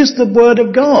to use the Word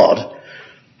of God.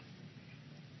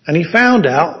 And he found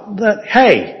out that,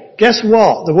 hey, guess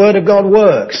what? The Word of God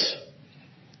works.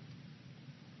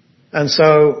 And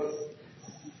so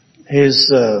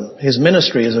his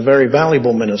ministry is a very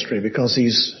valuable ministry because he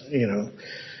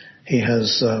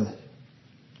has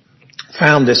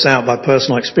found this out by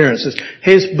personal experiences.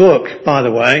 His book, by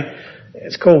the way,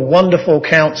 it's called Wonderful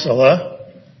Counselor.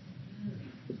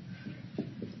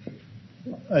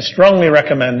 I strongly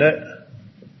recommend it.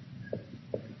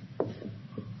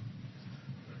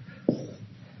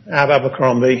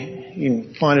 Abercrombie. You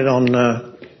can find it on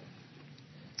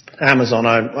Amazon.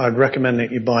 I'd recommend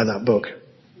that you buy that book.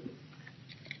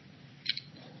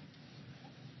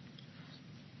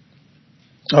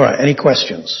 All right. Any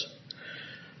questions?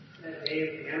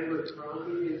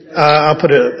 I'll put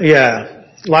it. Yeah.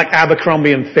 Like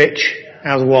Abercrombie and Fitch,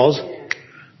 as was.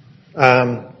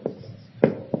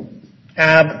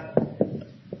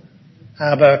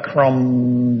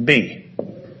 Abercrombie.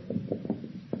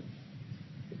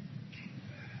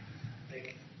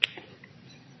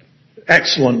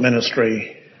 Excellent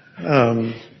ministry.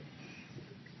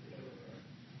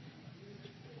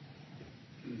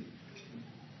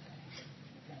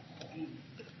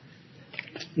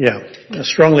 Yeah, I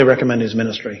strongly recommend his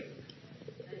ministry.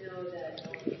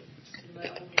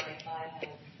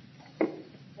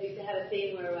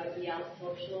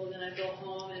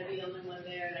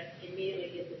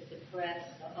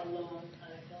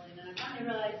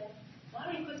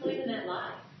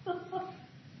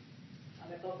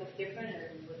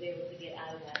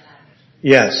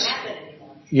 Yes.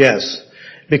 Yes.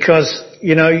 Because,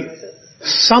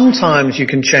 sometimes you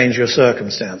can change your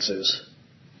circumstances.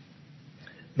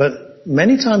 But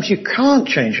many times you can't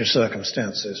change your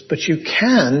circumstances. But you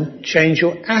can change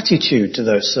your attitude to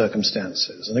those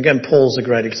circumstances. And again, Paul's a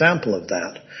great example of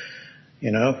that.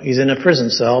 He's in a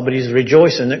prison cell, but he's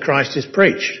rejoicing that Christ is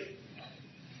preached.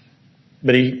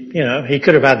 But he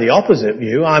could have had the opposite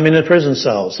view. I'm in a prison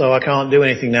cell, so I can't do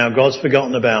anything now. God's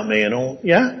forgotten about me and all.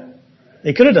 Yeah?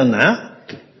 He could have done that.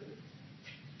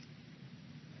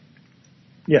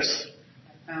 Yes?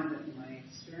 I found that in my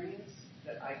experience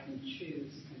that I can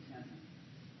choose contentment.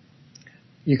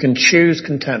 You can choose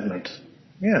contentment.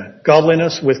 Yeah.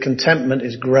 Godliness with contentment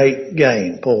is great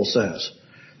gain, Paul says.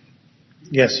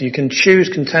 Yes, you can choose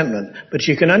contentment, but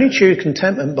you can only choose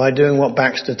contentment by doing what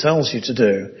Baxter tells you to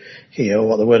do here,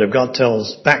 what the Word of God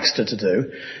tells Baxter to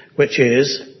do, which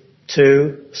is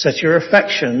to set your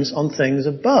affections on things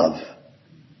above,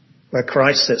 where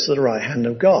Christ sits at the right hand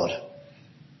of God.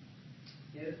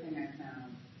 The other thing I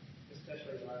found,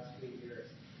 especially the last few years,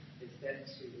 is that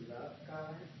to love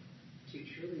God, to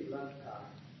truly love God,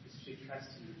 is to trust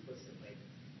Him implicitly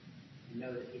and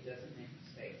know that He doesn't make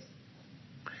mistakes.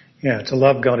 Yeah, to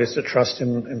love God is to trust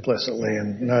Him implicitly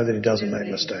and know that He doesn't make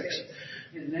mistakes.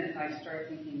 And then I start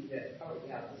thinking that, oh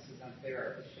yeah, this is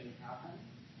unfair, this shouldn't happen.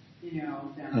 Then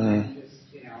I'm just,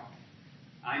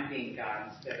 I'm being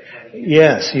God instead of letting Him.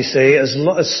 Yes, you see, as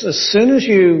soon as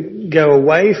you go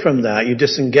away from that, you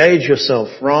disengage yourself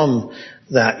from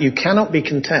that, you cannot be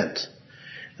content.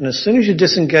 And as soon as you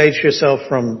disengage yourself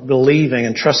from believing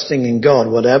and trusting in God,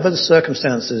 whatever the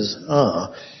circumstances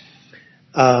are,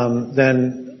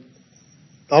 then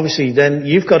obviously then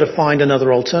you've got to find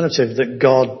another alternative that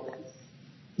God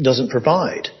doesn't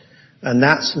provide. And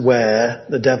that's where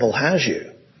the devil has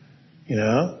you.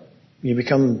 You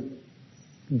become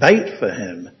bait for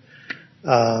him.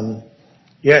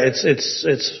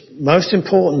 It's most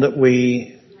important that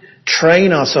we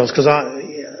train ourselves, because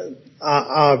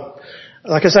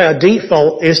like I say, our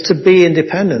default is to be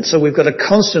independent. So we've got to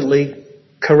constantly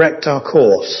correct our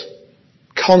course.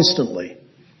 Constantly.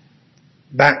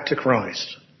 Back to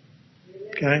Christ.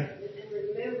 Okay? And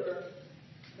remember,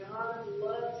 God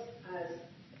loves us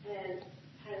and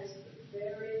has the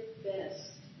very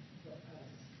best for us.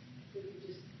 If you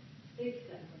just think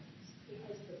that way, He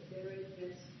has the very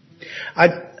best for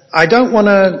us. I don't want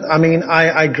to,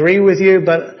 I agree with you,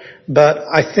 but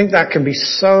I think that can be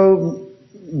so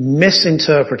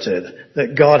misinterpreted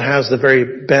that God has the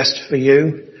very best for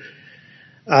you.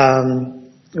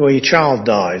 Your child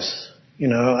dies.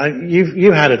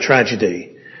 You had a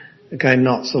tragedy, okay,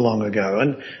 not so long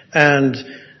ago,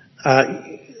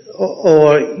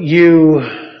 or you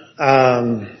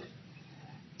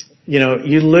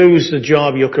lose the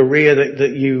job, your career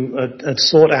that you had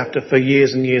sought after for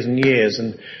years and years and years,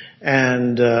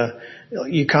 and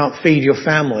you can't feed your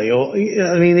family, or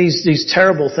these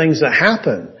terrible things that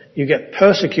happen. You get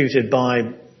persecuted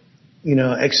by,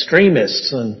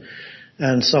 extremists and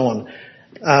so on.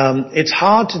 It's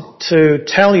hard to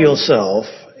tell yourself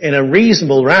in a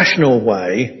reasonable, rational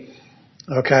way,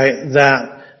 okay,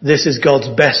 that this is God's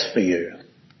best for you.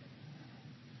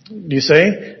 Do you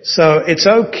see? So it's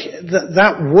okay,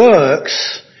 that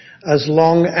works as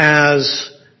long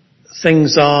as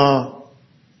things are,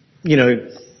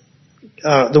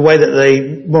 the way that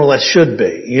they more or less should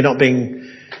be. You're not being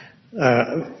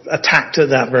attacked at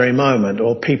that very moment,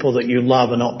 or people that you love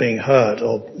are not being hurt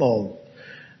or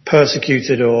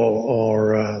persecuted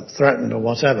or threatened or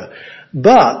whatever.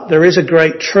 But there is a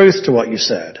great truth to what you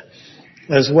said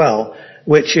as well,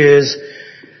 which is,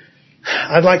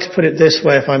 I'd like to put it this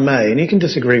way if I may, and you can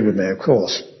disagree with me, of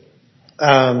course,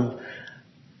 that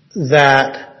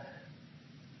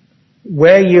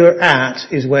where you're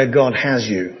at is where God has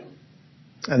you,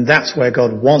 and that's where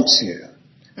God wants you,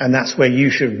 and that's where you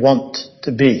should want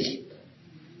to be.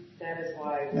 That is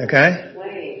why okay?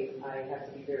 I have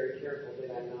to be very careful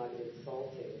that I'm not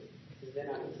insulting, because then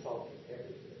I'm insulting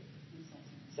everything.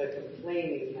 So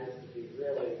complaining has to be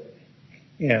really...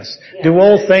 Yes. Yeah, do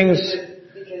all things...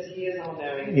 Because He is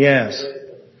all-knowing. Yes.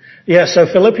 Yeah, so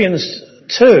Philippians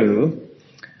 2,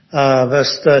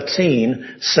 verse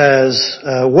 13 says,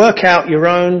 work out your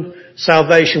own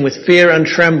salvation with fear and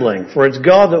trembling, for it's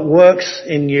God that works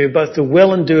in you both to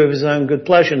will and do of His own good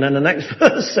pleasure. And then the next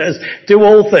verse says, do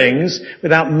all things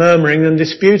without murmuring and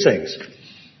disputings.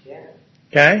 Yeah.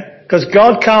 Okay? Because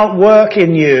God can't work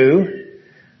in you,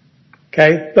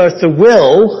 okay, both to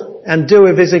will and do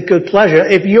of His good pleasure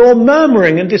if you're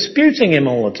murmuring and disputing Him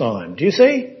all the time. Do you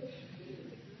see?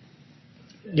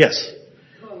 Yes.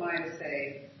 Who am I to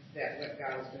say that what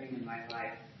God is doing in my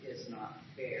life is not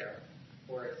fair,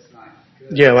 or it's not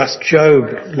good? Yeah, that's Job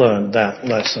learned that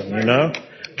lesson,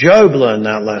 Job learned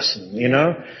that lesson,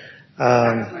 That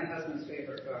was my husband's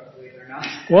favorite book, believe it or not.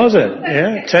 Was it?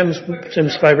 Yeah, Tim's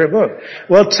favorite book.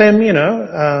 Well, Tim,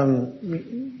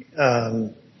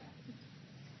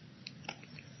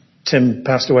 Tim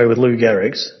passed away with Lou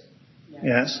Gehrig's.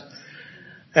 Yes.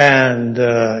 And,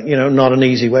 not an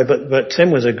easy way, but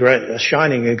Tim was a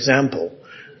shining example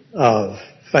of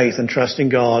faith and trust in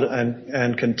God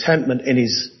and contentment in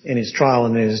his trial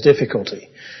and in his difficulty.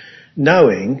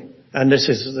 Knowing, and this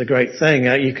is the great thing,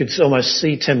 you could almost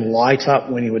see Tim light up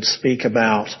when he would speak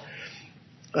about,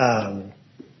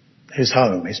 his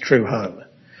home, his true home.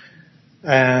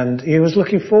 And he was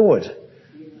looking forward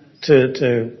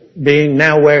to being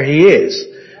now where he is.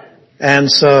 And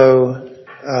so,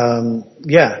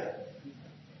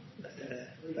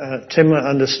 Tim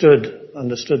understood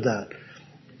that.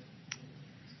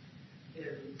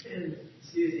 And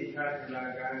Susie talking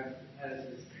about God has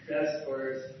His best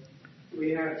for us.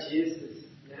 We have Jesus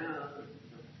now,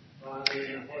 Father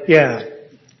and Holy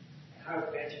Spirit. How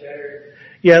much better?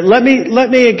 Yeah, let me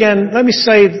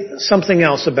say something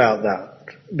else about that.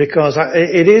 because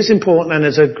it is important, and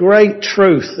there's a great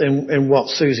truth in what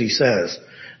Susie says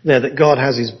there, that God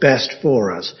has his best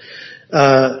for us.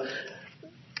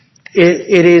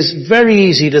 It is very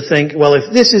easy to think, well,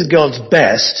 if this is God's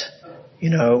best,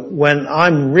 when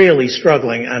I'm really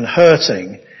struggling and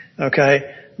hurting,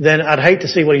 okay, then I'd hate to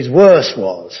see what his worst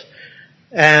was.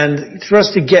 And for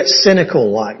us to get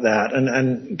cynical like that,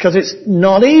 and because it's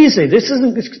not easy. This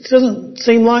doesn't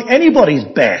seem like anybody's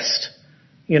best,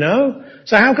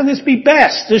 So how can this be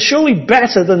best? There's surely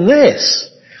better than this.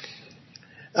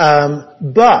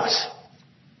 But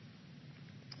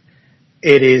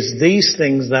it is these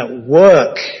things that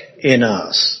work in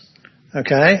us,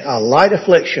 okay? Our light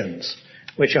afflictions,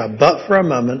 which are but for a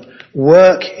moment,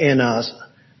 work in us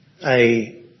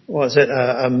he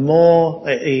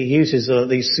uses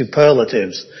these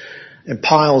superlatives and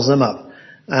piles them up,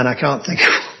 and I can't think of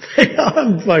what they are.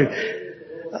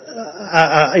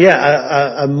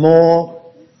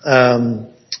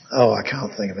 I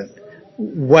can't think of it.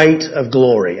 Weight of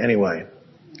glory, anyway.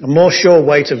 A more sure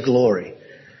weight of glory.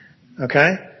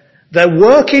 Okay? They're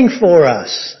working for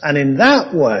us, and in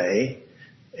that way,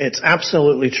 it's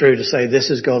absolutely true to say this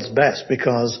is God's best,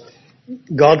 because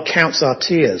God counts our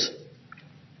tears.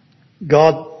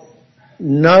 God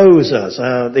knows us.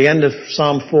 The end of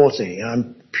Psalm 40.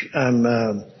 I'm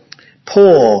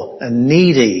poor and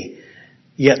needy,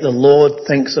 yet the Lord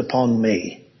thinks upon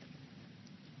me.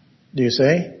 Do you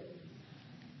see?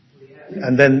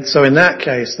 And then, so in that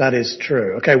case, that is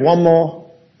true. Okay, one more,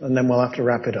 and then we'll have to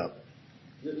wrap it up.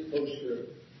 This poster,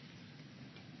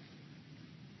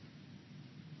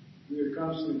 we are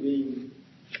constantly being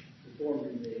conformed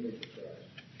in the image of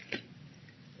Christ.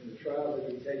 And the trial that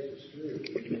he takes us through,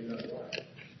 we may not like.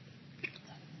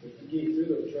 But to get through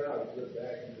those trials, look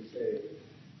back and to say,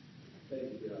 thank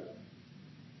you, God.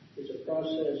 It's a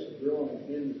process of growing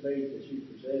in the faith that you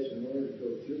possess in order to go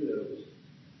through those.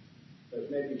 That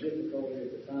may be difficult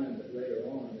at the time, but later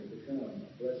on it will become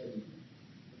a blessing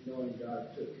of knowing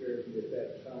God took care of you at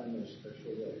that time in a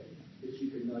special way that you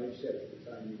could not accept at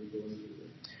the time you were going through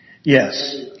it. Yes.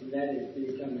 That is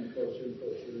becoming closer and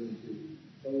closer into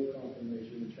total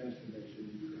confirmation and transformation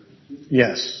in Christ.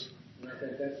 Yes. And I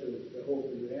think that's the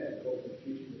hope that we have, the hope and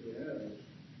future that we have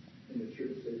in the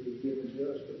truth that he's given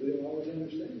to us, but we don't always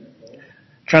understand that, Paul.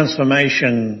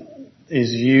 Transformation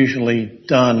is usually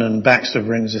done, and Baxter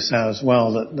brings this out as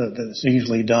well, that it's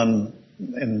usually done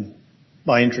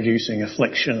by introducing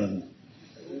affliction and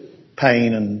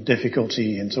pain and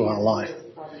difficulty into our life.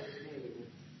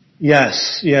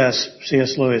 Yes,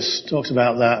 C.S. Lewis talks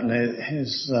about that in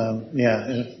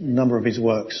a number of his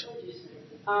works.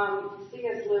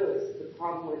 C.S. Lewis, The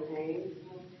Problem with Pain,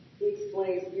 he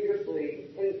explains beautifully,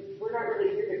 and we're not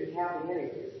really here to be happy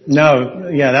anyways.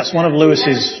 No, that's one of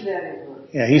Lewis's.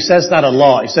 Yeah, he says that a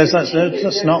lot. He says that's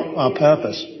not our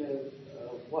purpose.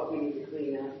 What we need to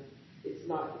clean up, it's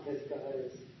not because God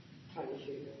is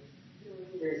punishing us.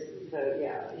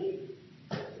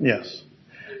 Yes.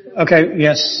 Okay,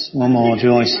 yes, one more,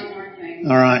 Joyce. One more thing.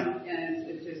 All right. And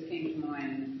it just came to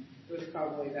mind. It was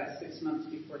probably about 6 months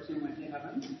before Tim went to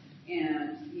heaven.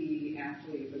 And he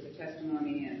actually, it was a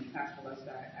testimony, and Pastor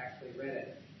Lester actually read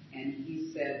it. And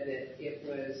he said that it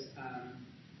was...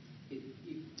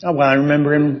 I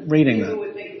remember him reading that. People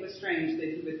would think it was strange that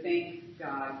he would thank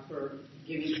God for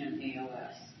giving him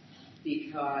ALS,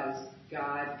 because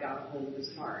God got a hold of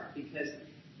his heart. Because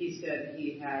he said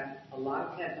he had a lot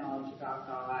of head knowledge about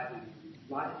God and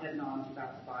a lot of head knowledge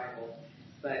about the Bible,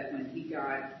 but when he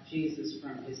got Jesus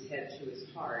from his head to his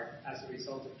heart as a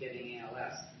result of getting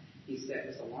ALS, he said it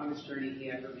was the longest journey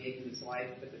he ever made in his life,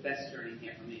 but the best journey he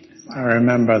ever made in his life. I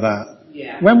remember that.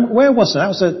 Yeah. Where was it? That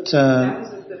was at... that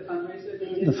was at the fundraiser.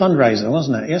 The fundraiser,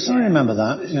 wasn't it? Yes, I remember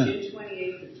that. It was June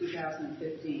 28th of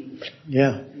 2015.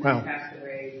 Yeah, And wow. he passed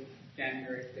away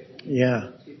January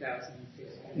 15th,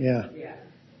 2016.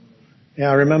 Yeah,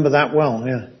 I remember that well,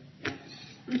 yeah.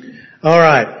 All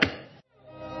right.